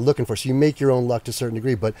ground if you're not looking for it. So you make your own luck to a certain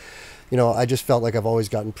degree. But, you know, I just felt like I've always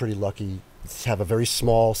gotten pretty lucky to have a very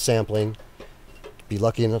small sampling, be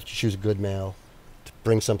lucky enough to choose a good male, to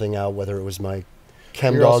bring something out, whether it was my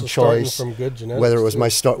chem dog choice, from good genetics, whether it was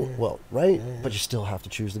my yeah. well, right? Yeah. But you still have to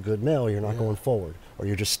choose the good male, or you're not going forward, or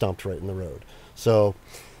you're just stumped right in the road. So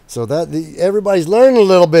everybody's learning a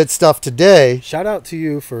little bit stuff today. Shout out to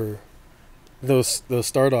you for those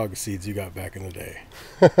Stardog seeds you got back in the day,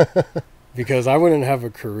 because I wouldn't have a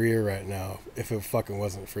career right now if it fucking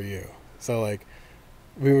wasn't for you. So like,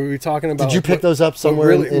 we were talking about. Did you pick those up somewhere?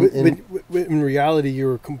 Really, in reality, you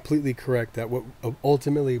were completely correct that what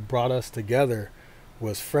ultimately brought us together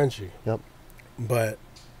was Frenchie. Yep. But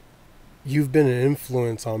you've been an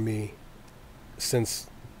influence on me since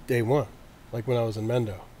day one, like when I was in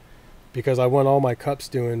Mendo, because I won all my cups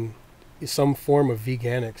doing some form of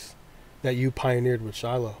veganics that you pioneered with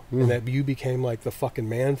Shiloh, and that you became like the fucking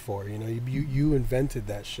man for. You know, you invented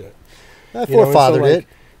that shit. I forefathered it.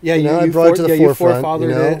 Yeah, I brought it to the forefront. You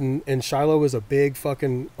forefathered it, and Shiloh was a big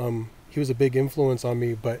fucking he was a big influence on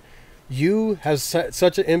me. But you has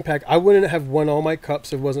such an impact. I wouldn't have won all my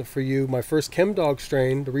cups if it wasn't for you. My first Chem Dog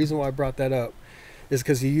strain. The reason why I brought that up is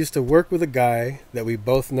because he used to work with a guy that we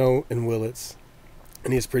both know in Willits,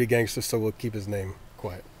 and he's pretty gangster, so we'll keep his name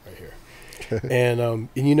quiet right here. And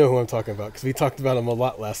you know who I'm talking about because we talked about him a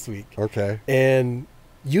lot last week. Okay. And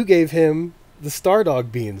you gave him the Star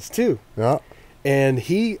Dog beans too. Yeah. And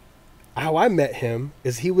how I met him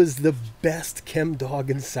is he was the best Chem Dog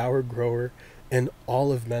and sour grower in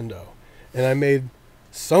all of Mendo. And I made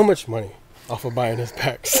so much money off of buying his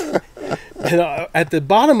packs. And at the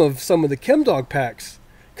bottom of some of the Chem Dog packs,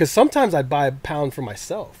 because sometimes I'd buy a pound for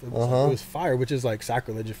myself. It was fire, which is like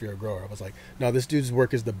sacrilege if you're a grower. I was like, no, this dude's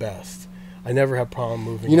work is the best. I never have problem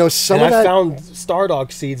moving. You know, I found Star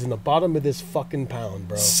Dog seeds in the bottom of this fucking pound,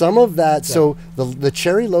 bro. Some of that, so the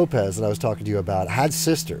Cherry Lopez that I was talking to you about had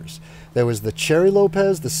sisters. There was the Cherry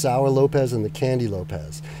Lopez, the Sour Lopez, and the Candy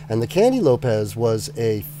Lopez. And the Candy Lopez was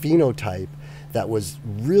a phenotype that was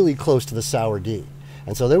really close to the Sour D.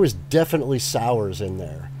 And so there was definitely sours in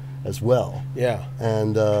there as well. Yeah.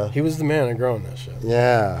 And he was the man at growing that shit.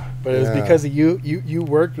 Yeah. But it was because of you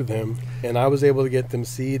worked with him, and I was able to get them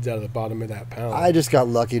seeds out of the bottom of that pound. I just got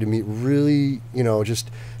lucky to meet really,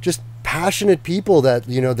 just passionate people that,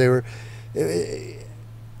 they were,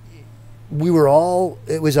 we were all,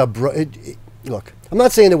 it was look, I'm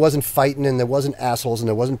not saying there wasn't fighting and there wasn't assholes and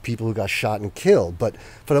there wasn't people who got shot and killed, but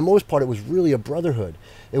for the most part, it was really a brotherhood.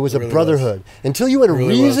 It was a brotherhood. Until you had a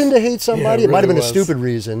reason to hate somebody, it might have been a stupid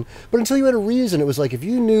reason, but until you had a reason, it was like if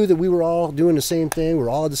you knew that we were all doing the same thing, we were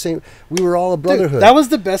all a brotherhood. Dude, that was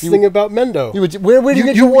the best thing about Mendo. Where did you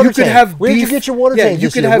get your water tank? Where did you get your water tank?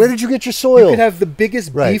 Where did you get your soil? You could have the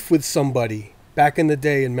biggest beef with somebody back in the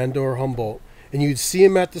day in Mendo or Humboldt, and you'd see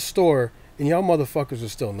him at the store, and y'all motherfuckers are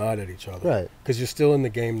still not at each other. Right. Because you're still in the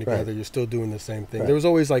game together. Right. You're still doing the same thing. Right. There was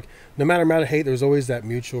always like, no matter amount of hate, there was always that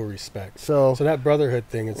mutual respect. So that brotherhood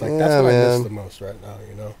thing, it's like, that's what I miss the most right now,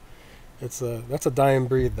 That's a dying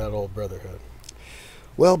breed, that old brotherhood.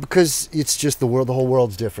 Well, because it's just the whole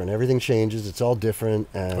world's different. Everything changes. It's all different.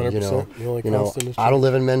 And, 100%. I don't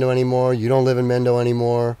live in Mendo anymore. You don't live in Mendo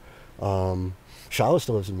anymore. Shiloh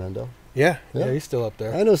still lives in Mendo. Yeah, he's still up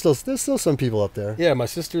there. I know there's still some people up there. Yeah, my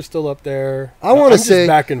sister's still up there. I'm just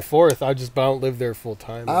back and forth. I don't live there full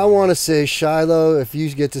time. I want to say, Shiloh, if you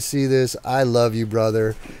get to see this, I love you,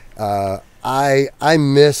 brother. I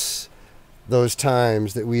miss those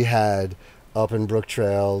times that we had up in Brook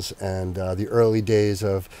Trails and the early days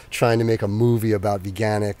of trying to make a movie about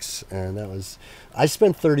veganics, and I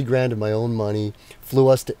spent 30 grand of my own money, flew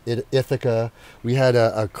us to Ithaca. We had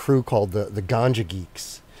a crew called the Ganja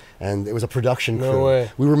Geeks. And it was a production crew. No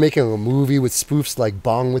way. We were making a movie with spoofs like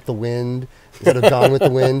Bong with the Wind, instead of Gone with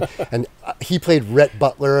the Wind. And he played Rhett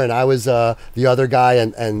Butler, and I was the other guy,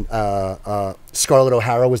 and Scarlett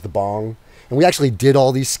O'Hara was the Bong. And we actually did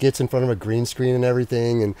all these skits in front of a green screen and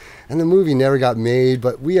everything. And the movie never got made,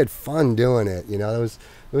 but we had fun doing it. There was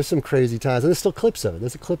some crazy times. And there's still clips of it.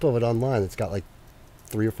 There's a clip of it online that's got like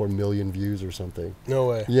 3 or 4 million views or something. No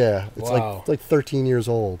way. Yeah. It's like 13 years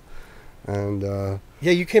old. And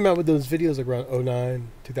yeah, you came out with those videos like around 2009,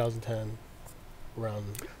 2010, around.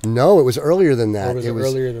 No, it was earlier than that. Or was it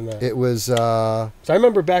earlier than that? It was. So I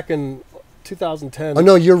remember back in 2010. Oh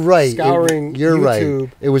no, you're right. Scouring you're YouTube.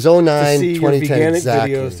 Right. It was 2009, to see 2010 your veganic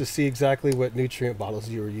exactly. videos to see exactly what nutrient bottles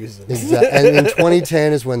you were using. Exactly. And in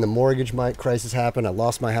 2010 is when the mortgage crisis happened. I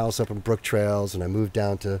lost my house up in Brook Trails, and I moved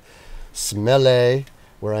down to Smele,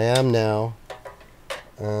 where I am now,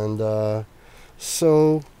 and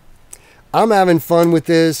so. I'm having fun with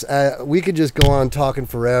this. We could just go on talking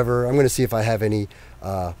forever. I'm going to see if I have any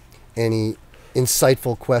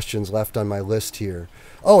insightful questions left on my list here.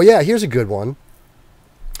 Oh, yeah, here's a good one.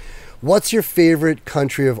 What's your favorite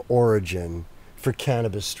country of origin for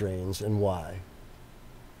cannabis strains and why?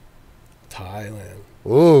 Thailand.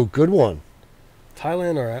 Oh, good one.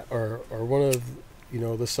 Thailand are one of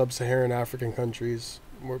the sub-Saharan African countries.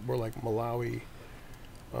 More like Malawi.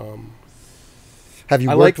 Have you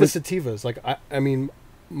I worked like the sativas. Like I mean,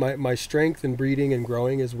 my strength in breeding and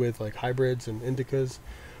growing is with like hybrids and indicas,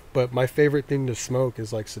 but my favorite thing to smoke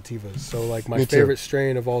is like sativas. So like my favorite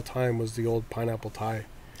strain of all time was the old Pineapple Thai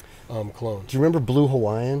clone. Do you remember Blue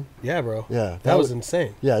Hawaiian? Yeah, bro. Yeah, that was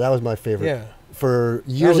insane. Yeah, that was my favorite. Yeah, for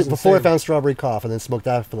years was before I insane. found Strawberry Cough, and then smoked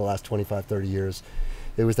that for the last 25, 30 years.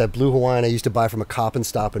 It was that Blue Hawaiian I used to buy from a Cop and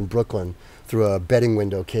Stop in Brooklyn through a betting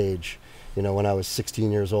window cage, you know, when I was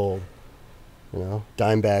 16 years old. You know,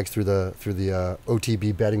 dime bags through the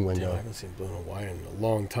OTB betting window. Damn, I haven't seen Blue Hawaiian in a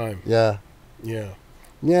long time. Yeah. Yeah.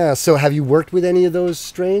 Yeah. So have you worked with any of those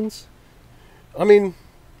strains? I mean,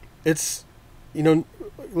 it's, you know,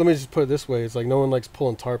 let me just put it this way. It's like no one likes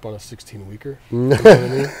pulling tarp on a 16-weeker. You know what I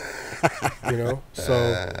mean? You know? So,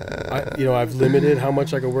 I've limited how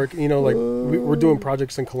much I can work. You know, like we're doing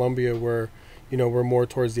projects in Colombia where, you know, we're more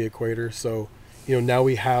towards the equator. So, you know, now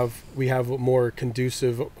we have a more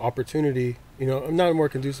conducive opportunity. You know, not a more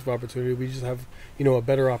conducive opportunity. We just have, you know, a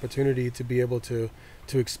better opportunity to be able to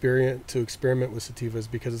experiment with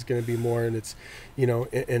sativas, because it's going to be more in its, you know,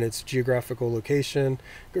 in its geographical location.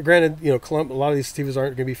 Granted, you know, a lot of these sativas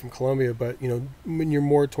aren't going to be from Colombia, but, you know, when you're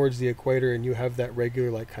more towards the equator and you have that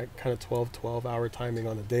regular, like, kind of 12 hour timing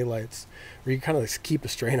on the daylights, where you kind of like keep a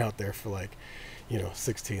strain out there for like, you know,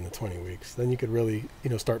 16 to 20 weeks, then you could really, you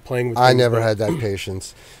know, start playing with things. I never had that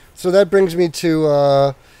patience. So that brings me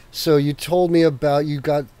to, so you told me about, you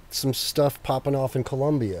got some stuff popping off in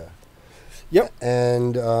Colombia. Yep.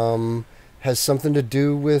 And has something to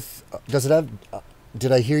do with, does it have,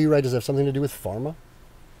 did I hear you right, does it have something to do with pharma?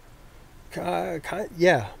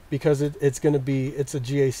 Yeah, because it's going to be, it's a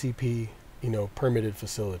GACP, you know, permitted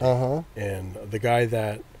facility. Uh-huh. And the guy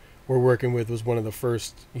that we're working with was one of the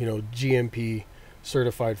first, you know, GMP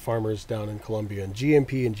certified farmers down in Colombia. And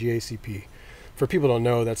GMP and GACP, for people who don't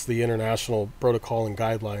know, that's the international protocol and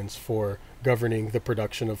guidelines for governing the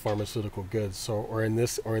production of pharmaceutical goods. So, or in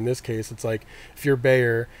this case, it's like if you're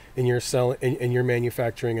Bayer and you're selling and you're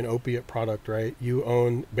manufacturing an opiate product, right?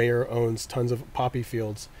 Bayer owns tons of poppy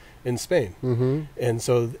fields in Spain, and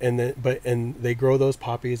so and they grow those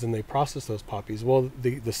poppies and they process those poppies. Well,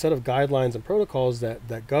 the set of guidelines and protocols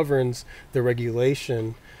that governs the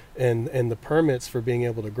regulation and the permits for being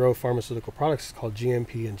able to grow pharmaceutical products is called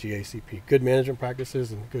GMP and GACP, good management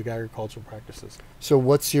practices and good agricultural practices. So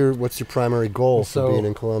what's your primary goal for being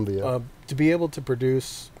in Colombia? To be able to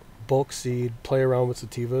produce bulk seed, play around with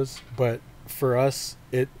sativas, but for us,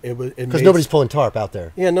 because nobody's pulling tarp out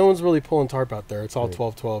there. Yeah, no one's really pulling tarp out there. It's all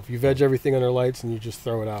 12-12. You veg everything under lights and you just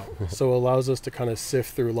throw it out. So it allows us to kind of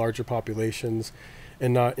sift through larger populations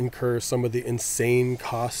and not incur some of the insane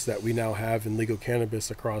costs that we now have in legal cannabis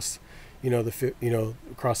across,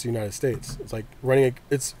 across the United States. It's like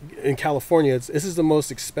it's in California. This is the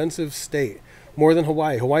most expensive state, more than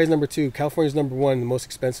Hawaii. Hawaii's number 2. California's number 1, the most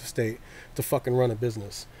expensive state to fucking run a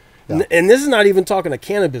business. Yeah. And this is not even talking a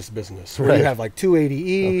cannabis business where you have like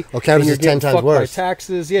 280E. Oh, cannabis is 10 times worse. By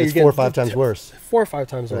taxes. Yeah, it's 4 or 5 times worse. 4 or 5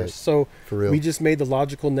 times worse. So we just made the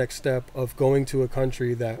logical next step of going to a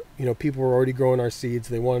country that, you know, people were already growing our seeds.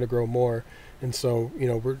 They wanted to grow more. And so, you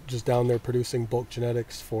know, we're just down there producing bulk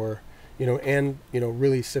genetics for, you know, and, you know,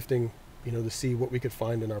 really sifting, you know, to see what we could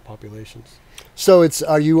find in our populations. So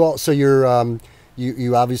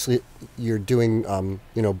you obviously you're doing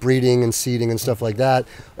you know, breeding and seeding and stuff like that.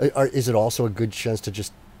 Is it also a good chance to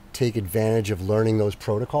just take advantage of learning those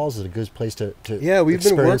protocols? Is it a good place to we've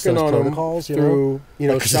been working on protocols, them through, you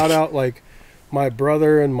know, shout out like my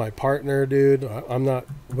brother and my partner, dude.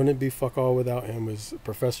 Wouldn't be fuck all without him. Was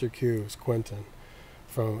Professor Q, was Quentin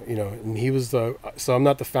from, you know, and he was so I'm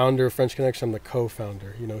not the founder of French Connection, I'm the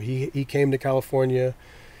co-founder. You know, he came to California,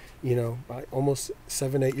 you know, almost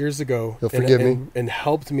 7-8 years ago. You'll forgive me. And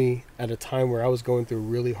helped me at a time where I was going through a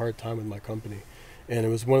really hard time with my company. And it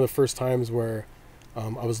was one of the first times where I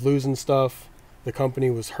was losing stuff. The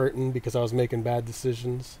company was hurting because I was making bad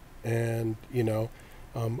decisions. And, you know,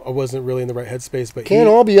 I wasn't really in the right headspace. But can't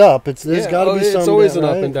all be up. There's got to be some. It's always an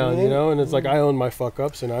up and down, you know. And it's like I own my fuck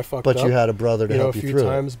ups and I fucked up. But you had a brother to help you through it. A few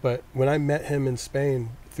times. But when I met him in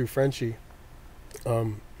Spain through Frenchie,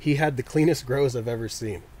 he had the cleanest grows I've ever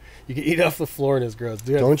seen. You can eat off the floor in his grows.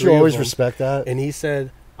 Don't you always respect that? And he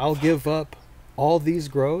said, I'll give up all these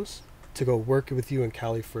grows to go work with you in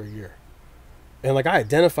Cali for a year. And like I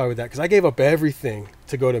identify with that because I gave up everything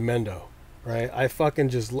to go to Mendo, right? I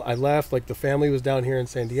left, like the family was down here in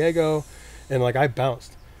San Diego, and like I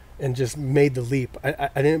bounced and just made the leap. I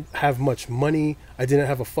didn't have much money. I didn't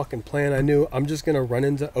have a fucking plan. I knew I'm just going to run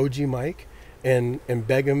into OG Mike and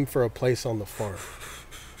beg him for a place on the farm,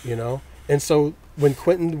 you know? And so when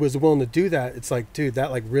Quentin was willing to do that, it's like, dude,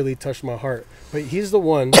 that like really touched my heart. But he's the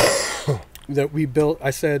one that we built.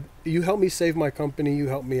 I said, you help me save my company. You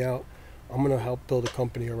help me out. I'm going to help build a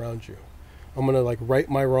company around you. I'm going to like right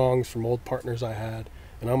my wrongs from old partners I had.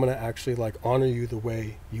 And I'm going to actually like honor you the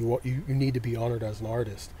way you need to be honored as an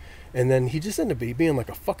artist. And then he just ended up being like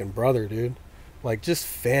a fucking brother, dude. like just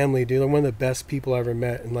family, dude. Like one of the best people I ever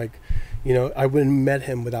met. And like, you know, I wouldn't have met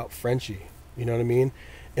him without Frenchie, you know what I mean?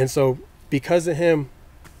 And so because of him,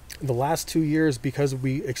 the last 2 years, because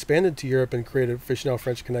we expanded to Europe and created Aficionado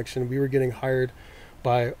French Connection, we were getting hired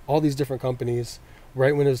by all these different companies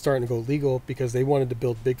right when it was starting to go legal, because they wanted to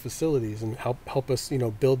build big facilities and help us, you know,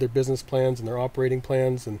 build their business plans and their operating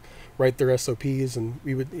plans and write their SOPs. And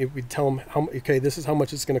we'd tell them, okay, this is how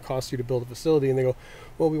much it's going to cost you to build a facility. And they go,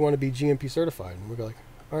 well, we want to be GMP certified. And we're like,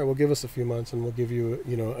 all right, well, give us a few months and we'll give you,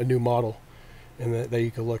 you know, a new model and that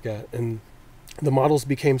you can look at. And the models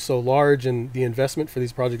became so large and the investment for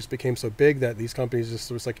these projects became so big that these companies just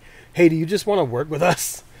was like, hey, do you just want to work with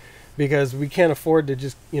us? Because we can't afford to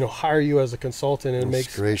just, you know, hire you as a consultant, and it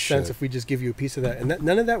makes sense if we just give you a piece of that. And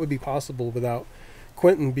none of that would be possible without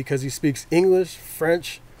Quentin, because he speaks English,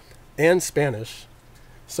 French, and Spanish.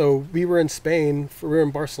 So we were in Spain, we were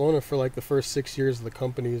in Barcelona for like the first 6 years of the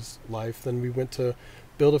company's life. Then we went to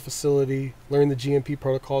build a facility, learn the GMP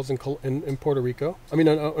protocols in Puerto Rico.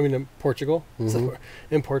 In Portugal. So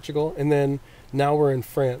in Portugal. And then now we're in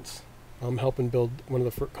France, helping build one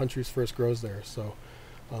of the country's first grows there. So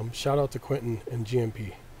shout out to Quentin and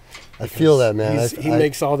GMP. I feel that, man. He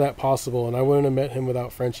makes all that possible, and I wouldn't have met him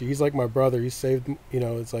without Frenchie. He's like my brother. He saved, you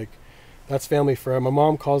know, it's like, that's family forever. My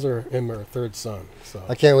mom calls him her third son. So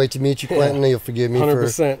I can't wait to meet you, Quentin. You'll forgive me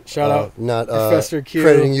 100%. Shout out, not Professor Q.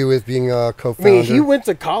 crediting you with being a co-founder. I mean, he went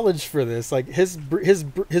to college for this. Like his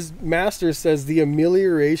master says the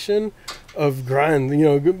amelioration of grind, you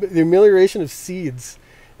know, the amelioration of seeds.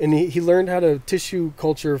 And he learned how to tissue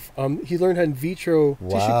culture. He learned how in vitro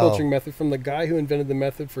tissue culturing method from the guy who invented the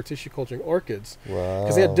method for tissue culturing orchids. Wow.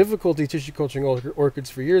 Because they had difficulty tissue culturing orchids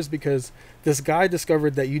for years, because this guy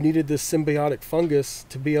discovered that you needed this symbiotic fungus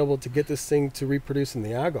to be able to get this thing to reproduce in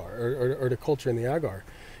the agar or to culture in the agar.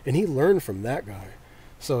 And he learned from that guy.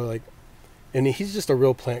 So like, and he's just a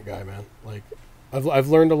real plant guy, man. Like I've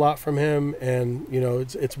learned a lot from him, and you know,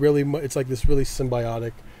 it's like this really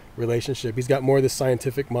symbiotic relationship. He's got more of the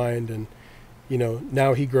scientific mind, and you know,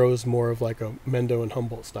 now he grows more of like a Mendo and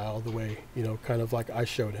Humboldt style, the way, you know, kind of like I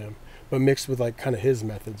showed him, but mixed with like kind of his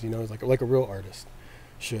methods, you know, it's like a real artist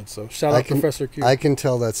should. So shout out Professor Q. I can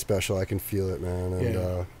tell that's special. I can feel it, man.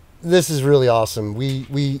 And this is really awesome.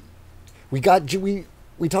 We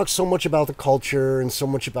talked so much about the culture and so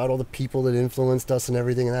much about all the people that influenced us and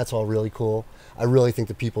everything, and that's all really cool. I really think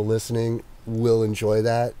the people listening will enjoy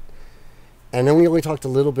that. And then we only talked a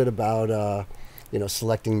little bit about, you know,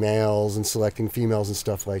 selecting males and selecting females and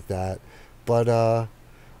stuff like that. But I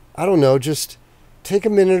don't know, just take a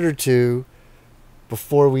minute or two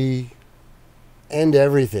before we end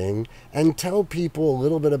everything and tell people a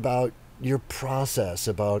little bit about your process,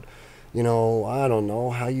 about, you know, I don't know,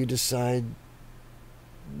 how you decide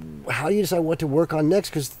what to work on next,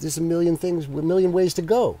 because there's a million ways to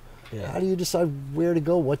go. Yeah. How do you decide where to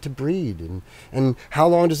go, what to breed, and how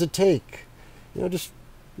long does it take? You know, just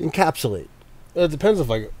encapsulate. It depends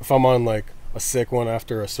if I'm on like a sick one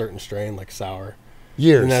after a certain strain, like sour.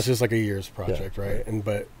 Years. And that's just like a year's project, yeah, right? And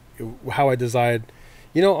but how I decide,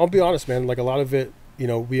 you know, I'll be honest, man. Like a lot of it, you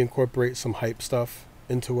know, we incorporate some hype stuff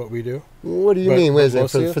into what we do. What do you mean? What is it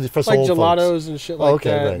for like gelatos folks and shit like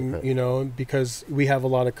that? Right, and, right. You know, because we have a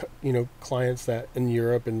lot of clients that in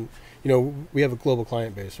Europe, and you know, we have a global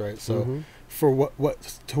client base, right? So for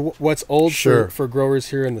what's old for growers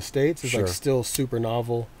here in the States is like still super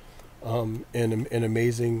novel, and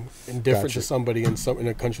amazing and different to somebody in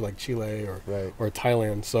a country like Chile or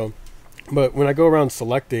Thailand. So, but when I go around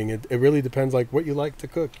selecting, it really depends like what you like to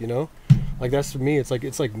cook, you know. Like that's for me. It's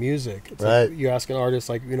like music. It's like you ask an artist,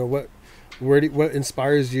 like, you know, what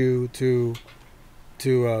inspires you to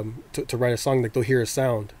write a song. Like they'll hear a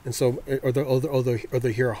sound, and so or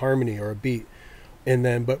they'll hear a harmony or a beat, and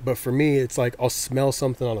then but for me, it's like I'll smell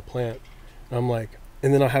something on a plant, and I'm like,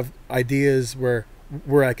 and then I'll have ideas where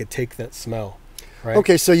I could take that smell. Right?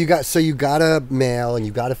 Okay, so you got a male and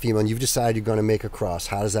you got a female, and you've decided you're going to make a cross.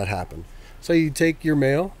 How does that happen? So you take your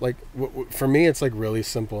male, like for me, it's like really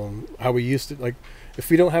simple. And how we used to, like, if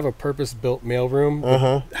we don't have a purpose-built mail room,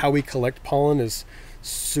 how we collect pollen is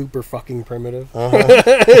super fucking primitive.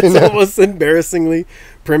 It's almost embarrassingly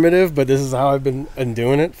primitive, but this is how I've been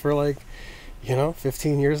doing it for like,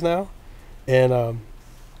 15 years now. And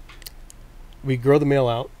we grow the male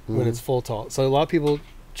out when it's full tall. So a lot of people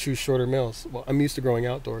choose shorter males. Well, I'm used to growing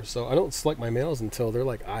outdoors, so I don't select my males until they're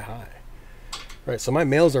like eye high. Right, so my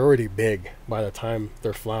males are already big by the time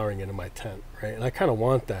they're flowering into my tent, right? And I kind of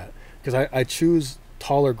want that because I choose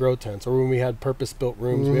taller grow tents. Or when we had purpose-built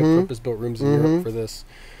rooms, we have purpose-built rooms in Europe for this.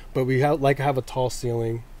 But we like to have a tall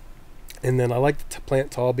ceiling. And then I like to plant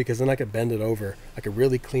tall because then I could bend it over. I could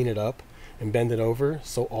really clean it up and bend it over,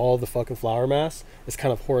 so all the fucking flower mass is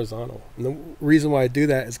kind of horizontal. And the reason why I do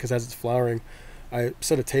that is because as it's flowering, I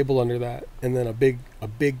set a table under that, and then a big.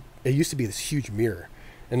 It used to be this huge mirror,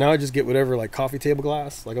 and now I just get whatever, like coffee table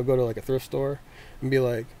glass. Like I'll go to like a thrift store and be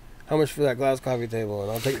like, how much for that glass coffee table?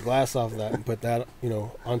 And I'll take the glass off of that and put that, you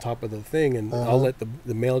know, on top of the thing, and I'll let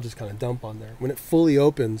the male just kind of dump on there. When it fully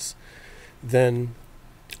opens, then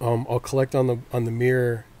I'll collect on the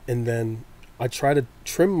mirror, and then I try to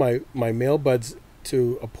trim my male buds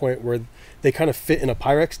to a point where they kind of fit in a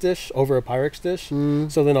Pyrex dish, over a Pyrex dish.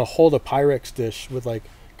 So then I'll hold a Pyrex dish with like,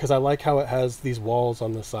 because I like how it has these walls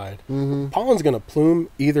on the side. Pollen's going to plume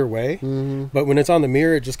either way, but when it's on the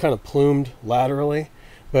mirror, it just kind of plumed laterally.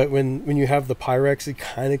 But when you have the Pyrex, you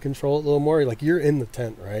kind of control it a little more. Like you're in the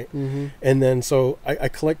tent, right? And then so I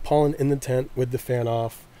collect pollen in the tent with the fan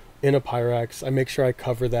off in a Pyrex. I make sure I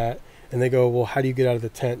cover that. And they go, well, how do you get out of the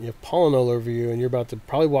tent? You have pollen all over you, and you're about to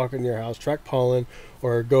probably walk into your house, track pollen,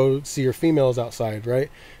 or go see your females outside,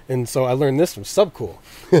 right? And so I learned this from Subcool.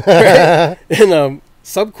 Right? And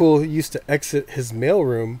Subcool used to exit his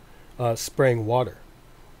mailroom spraying water.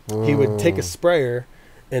 He would take a sprayer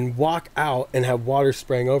and walk out and have water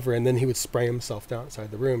spraying over, and then he would spray himself down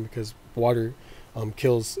inside the room because water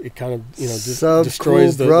kills, it kind of, you know,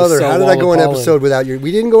 destroys the brother. cell How did wall I go of an pollen. episode without your?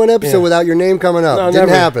 We didn't go an episode without your name coming up. No, It didn't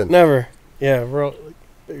never, happen. Never. Yeah, bro.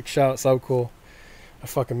 Big shout out, Subcool. I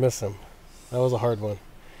fucking miss him. That was a hard one.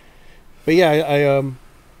 But yeah,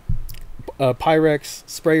 I Pyrex,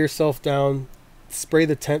 spray yourself down, spray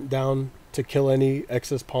the tent down to kill any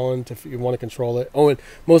excess pollen if you want to control it. Oh, and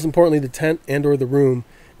most importantly, the tent and or the room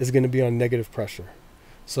is going to be on negative pressure.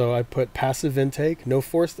 So I put passive intake, no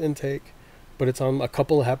forced intake, but it's on a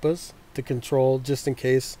couple of HEPAs to control just in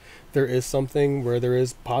case there is something where there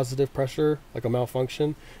is positive pressure, like a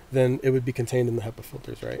malfunction, then it would be contained in the HEPA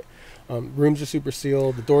filters, right? Rooms are super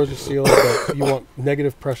sealed, the doors are sealed, but you want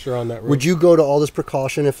negative pressure on that room. Would you go to all this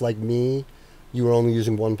precaution if, like me, you were only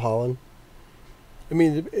using one pollen? I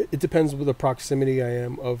mean, it depends with the proximity I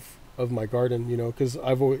am of my garden, you know, because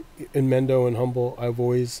I've always, in Mendo and Humboldt, I've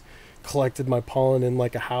always collected my pollen in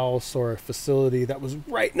like a house or a facility that was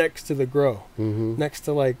right next to the grow, next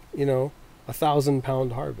to like, you know,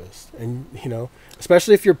 1,000-pound harvest. And, you know,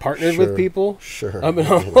 especially if you're partnered with people. Sure. Up in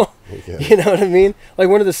Humboldt, you know what I mean? Like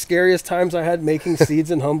one of the scariest times I had making seeds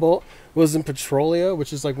in Humboldt was in Petrolia,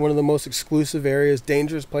 which is like one of the most exclusive areas,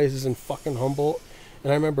 dangerous places in fucking Humboldt.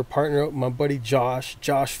 And I remember partnering up with my buddy Josh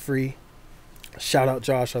Free. Shout out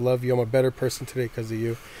Josh, I love you. I'm a better person today because of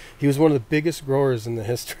you. He was one of the biggest growers in the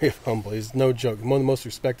history of Humboldt. He's no joke, one of the most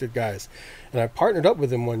respected guys. And I partnered up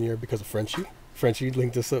with him one year because of Frenchie. Frenchie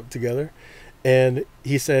linked us up together. And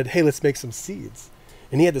he said, hey, let's make some seeds.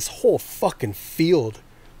 And he had this whole fucking field.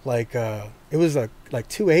 Like, it was like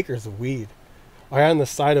 2 acres of weed. Right on the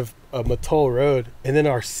side of Matol Road. And then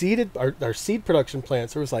our seed production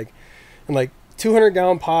plants, there was like, in like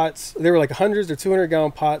 200-gallon pots. They were like hundreds or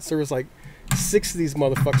 200-gallon pots. There was like 6 of these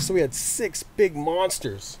motherfuckers. So we had 6 big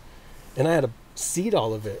monsters. And I had to seed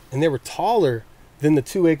all of it. And they were taller than the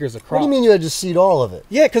 2 acres of crop. What do you mean you had to seed all of it?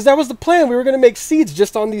 Yeah, because that was the plan. We were going to make seeds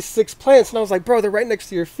just on these 6 plants. And I was like, bro, they're right next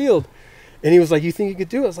to your field. And he was like, you think you could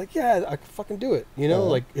do it? I was like, yeah, I could fucking do it. You know,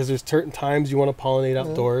 like, because there's certain times you want to pollinate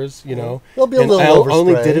outdoors, you know. There'll be a and little I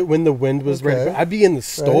only did it when the wind was ready. I'd be in the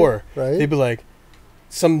store. Right. They'd be like,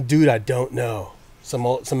 some dude I don't know, some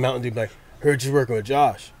mountain dude be like, heard you working with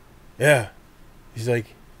Josh. Yeah. He's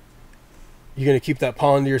like, you going to keep that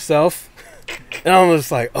pollen to yourself? And I'm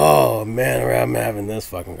just like, oh, man, I'm having this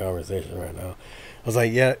fucking conversation right now. I was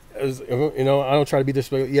like, yeah, you know, I don't try to be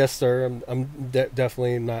disrespectful. Yes, sir, I'm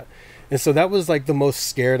definitely not. And so that was like the most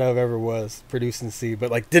scared I've ever was producing seed,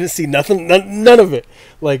 but like didn't see nothing, none of it.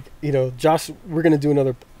 Like, you know, Josh, we're going to do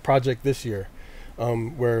another project this year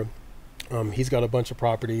where he's got a bunch of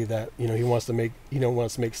property that, you know, he wants to make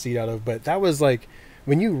seed out of. But that was like,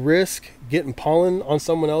 when you risk getting pollen on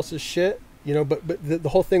someone else's shit, you know, but the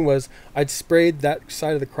whole thing was I'd sprayed that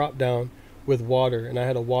side of the crop down with water, and I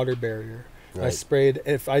had a water barrier. Right. I sprayed,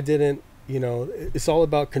 if I didn't, you know, it's all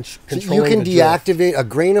about controlling. So you can deactivate a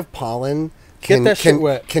grain of pollen.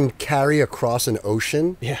 Can carry across an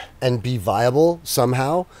ocean, and be viable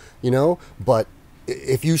somehow, you know. But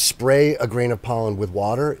if you spray a grain of pollen with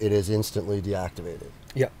water, it is instantly deactivated.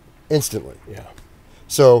 Yeah, instantly. Yeah.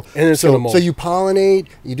 So you pollinate,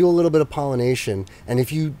 you do a little bit of pollination, and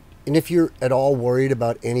if you're at all worried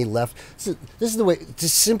about any left, so this is the way to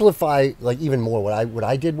simplify, like, even more. What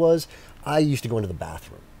I did was I used to go into the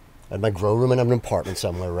bathroom, I had my grow room in an apartment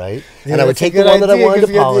somewhere, right? Yeah, and I would that's a take the good one that I idea, wanted to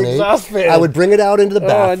 'cause you had the exhaust pollinate. fan. I would bring it out into the Oh,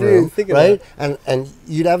 I didn't even bathroom, think of right? that. And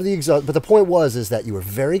you'd have the exhaust. But the point is that you were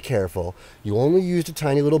very careful. You only used a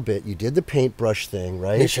tiny little bit. You did the paintbrush thing,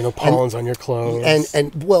 right? Make sure no pollen's on your clothes.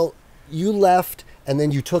 And well, you left. And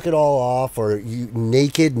then you took it all off, or you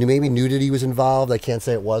naked, maybe nudity was involved. I can't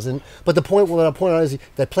say it wasn't. But the point, what I point out is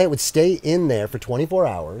that plant would stay in there for 24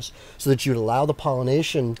 hours so that you'd allow the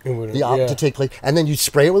pollination to take place. And then you'd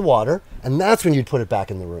spray it with water, and that's when you'd put it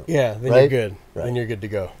back in the room. Yeah, then right? you're good. Right. Then you're good to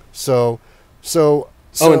go. So oh,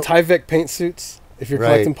 and Tyvek paint suits. If you're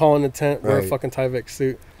collecting pollen in a tent, wear a fucking Tyvek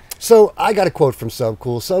suit. So I got a quote from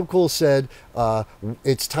Subcool. Subcool said,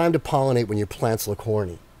 it's time to pollinate when your plants look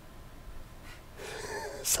horny.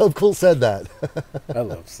 Subcool said that. I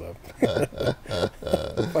love Sub.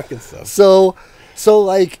 Fucking Sub. So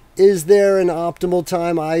like, is there an optimal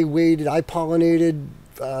time? I pollinated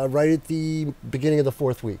right at the beginning of the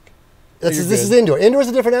 4th week. This is indoor. Indoor is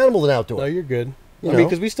a different animal than outdoor. No, you're good. You I mean,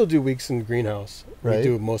 because we still do weeks in the greenhouse. Right. We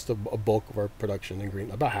do most of a bulk of our production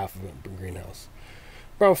in about half of it in greenhouse.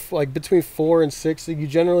 Around like between 4 and 6. You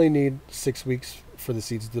generally need 6 weeks for the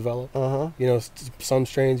seeds to develop. You know, some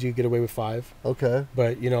strains you get away with 5. Okay.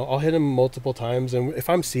 But you know, I'll hit them multiple times, and if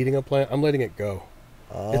I'm seeding a plant, I'm letting it go.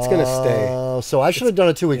 It's gonna stay. So I should have done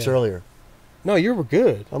it 2 weeks earlier. No, you were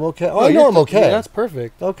good. I'm okay. Oh, I know I'm okay. Yeah, that's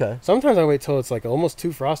perfect. Okay. Sometimes I wait till it's like almost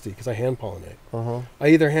too frosty because I hand pollinate. I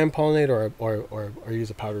either hand pollinate or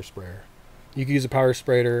use a powder sprayer. You can use a powder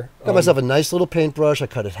sprayer. Got myself a nice little paintbrush. I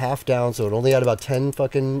cut it half down, so it only had about 10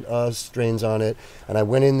 fucking strains on it. And I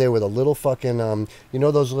went in there with a little fucking, you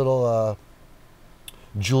know those little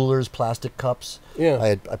jeweler's plastic cups? Yeah.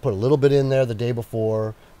 I put a little bit in there the day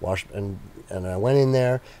before, washed, and I went in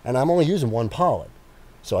there, and I'm only using 1 pollen.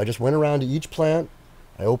 So I just went around to each plant.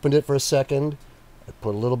 I opened it for a second. I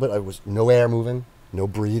put a little bit. No air moving, no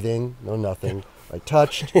breathing, no nothing. I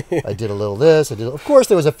touched. I did a little this. Of course,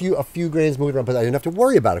 there was a few grains moving around, but I didn't have to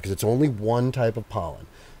worry about it because it's only 1 type of pollen.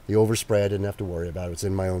 The overspray, I didn't have to worry about it. It's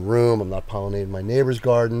in my own room. I'm not pollinating my neighbor's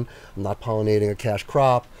garden. I'm not pollinating a cash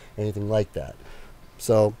crop, anything like that.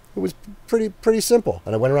 So it was pretty simple.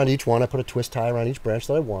 And I went around each one. I put a twist tie around each branch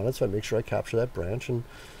that I wanted, so I make sure I capture that branch. And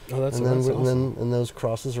then those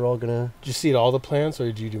crosses are all gonna. Did you seed all the plants,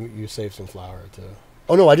 or did you save some flower too?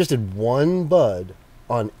 Oh no, I just did 1 bud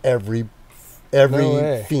on every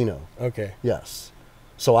pheno. Okay. Yes.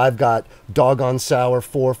 So I've got Doggone Sour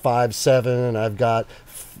 4, 5, 7, and I've got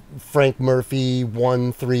Frank Murphy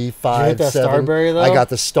 1, 3, 5, Did you hit that 7. Starberry, though? I got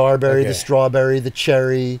the Starberry, the Strawberry, the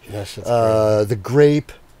Cherry, the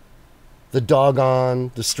Grape, the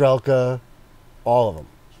Doggone, the Strelka, all of them.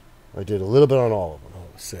 I did a little bit on all of them. Oh,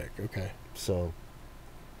 sick. Okay. So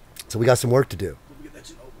we got some work to do.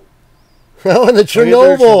 Oh, and the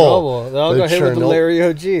Chernobyl. Oh, I'll go hit with the Larry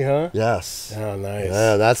OG, huh? Yes. Oh, nice.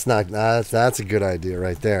 Yeah, that's a good idea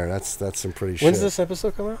right there. That's some pretty shit. When's this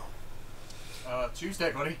episode come out?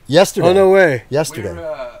 Tuesday, buddy. Yesterday. Oh, no way. Yesterday.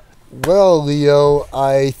 Well, Leo,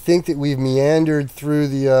 I think that we've meandered through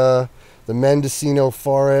the Mendocino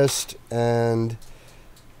forest, and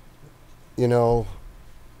you know,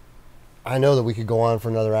 I know that we could go on for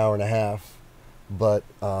another hour and a half, but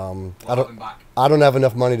I don't have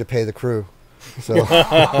enough money to pay the crew. So You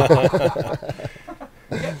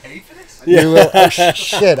get paid for this? you will, oh,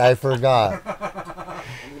 shit, I forgot. I'm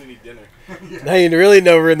gonna need dinner. Now you really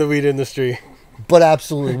know we're in the weed industry. But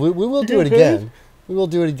absolutely, we will do it again. We will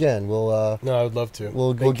do it again. We'll no, I would love to.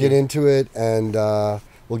 We'll get into it, and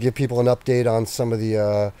we'll give people an update on some of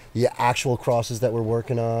the actual crosses that we're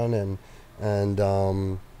working on, and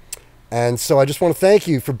so I just want to thank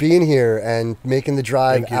you for being here and making the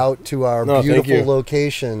drive out to our beautiful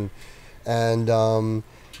location, and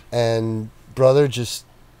brother, just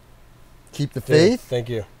keep the faith. Thank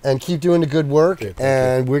you. And keep doing the good work,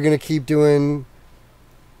 and we're gonna keep doing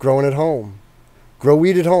growing at home, grow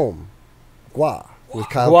weed at home, Gua with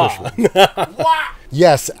Kyle Kushman.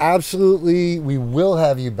 Yes, absolutely. We will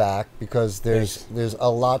have you back because there's a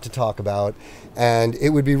lot to talk about, and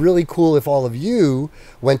it would be really cool if all of you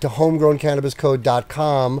went to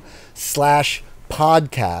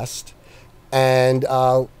homegrowncannabiscode.com/podcast, and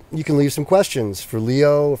you can leave some questions for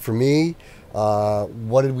Leo, for me.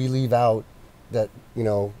 What did we leave out that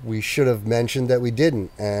we should have mentioned that we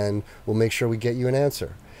didn't? And we'll make sure we get you an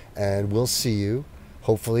answer. And we'll see you,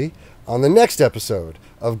 hopefully, on the next episode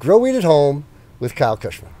of Grow Weed at Home with Kyle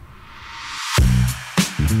Kushman.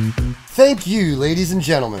 Thank you, ladies and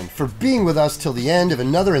gentlemen, for being with us till the end of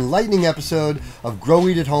another enlightening episode of Grow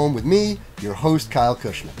Weed at Home with me, your host, Kyle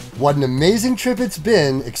Kushman. What an amazing trip it's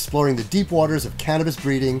been exploring the deep waters of cannabis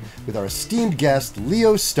breeding with our esteemed guest,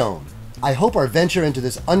 Leo Stone. I hope our venture into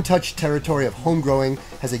this untouched territory of home growing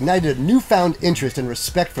has ignited a newfound interest and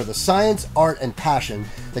respect for the science, art, and passion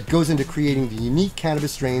that goes into creating the unique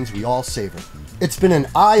cannabis strains we all savor. It's been an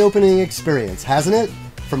eye-opening experience, hasn't it?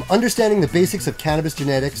 From understanding the basics of cannabis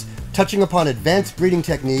genetics, touching upon advanced breeding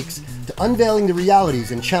techniques, to unveiling the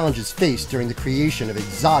realities and challenges faced during the creation of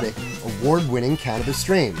exotic, award-winning cannabis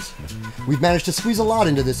strains. We've managed to squeeze a lot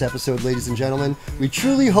into this episode, ladies and gentlemen. We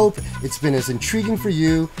truly hope it's been as intriguing for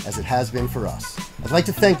you as it has been for us. I'd like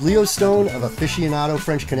to thank Leo Stone of Aficionado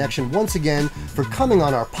French Connection once again for coming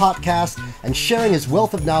on our podcast and sharing his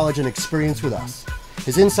wealth of knowledge and experience with us.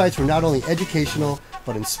 His insights were not only educational,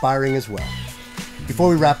 but inspiring as well. Before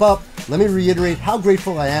we wrap up, let me reiterate how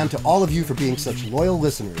grateful I am to all of you for being such loyal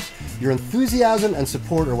listeners. Your enthusiasm and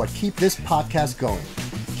support are what keep this podcast going.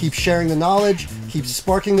 Keep sharing the knowledge, keep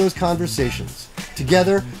sparking those conversations.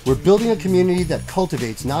 Together, we're building a community that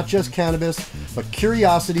cultivates not just cannabis, but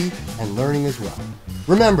curiosity and learning as well.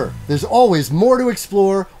 Remember, there's always more to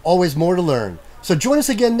explore, always more to learn. So join us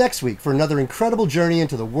again next week for another incredible journey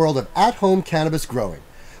into the world of at-home cannabis growing.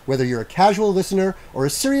 Whether you're a casual listener or a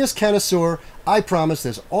serious connoisseur, I promise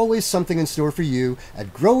there's always something in store for you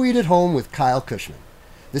at Grow Eat at Home with Kyle Kushman.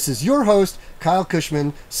 This is your host, Kyle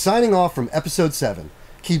Kushman, signing off from episode 7.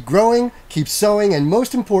 Keep growing, keep sowing, and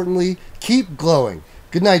most importantly, keep glowing.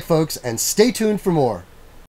 Good night, folks, and stay tuned for more.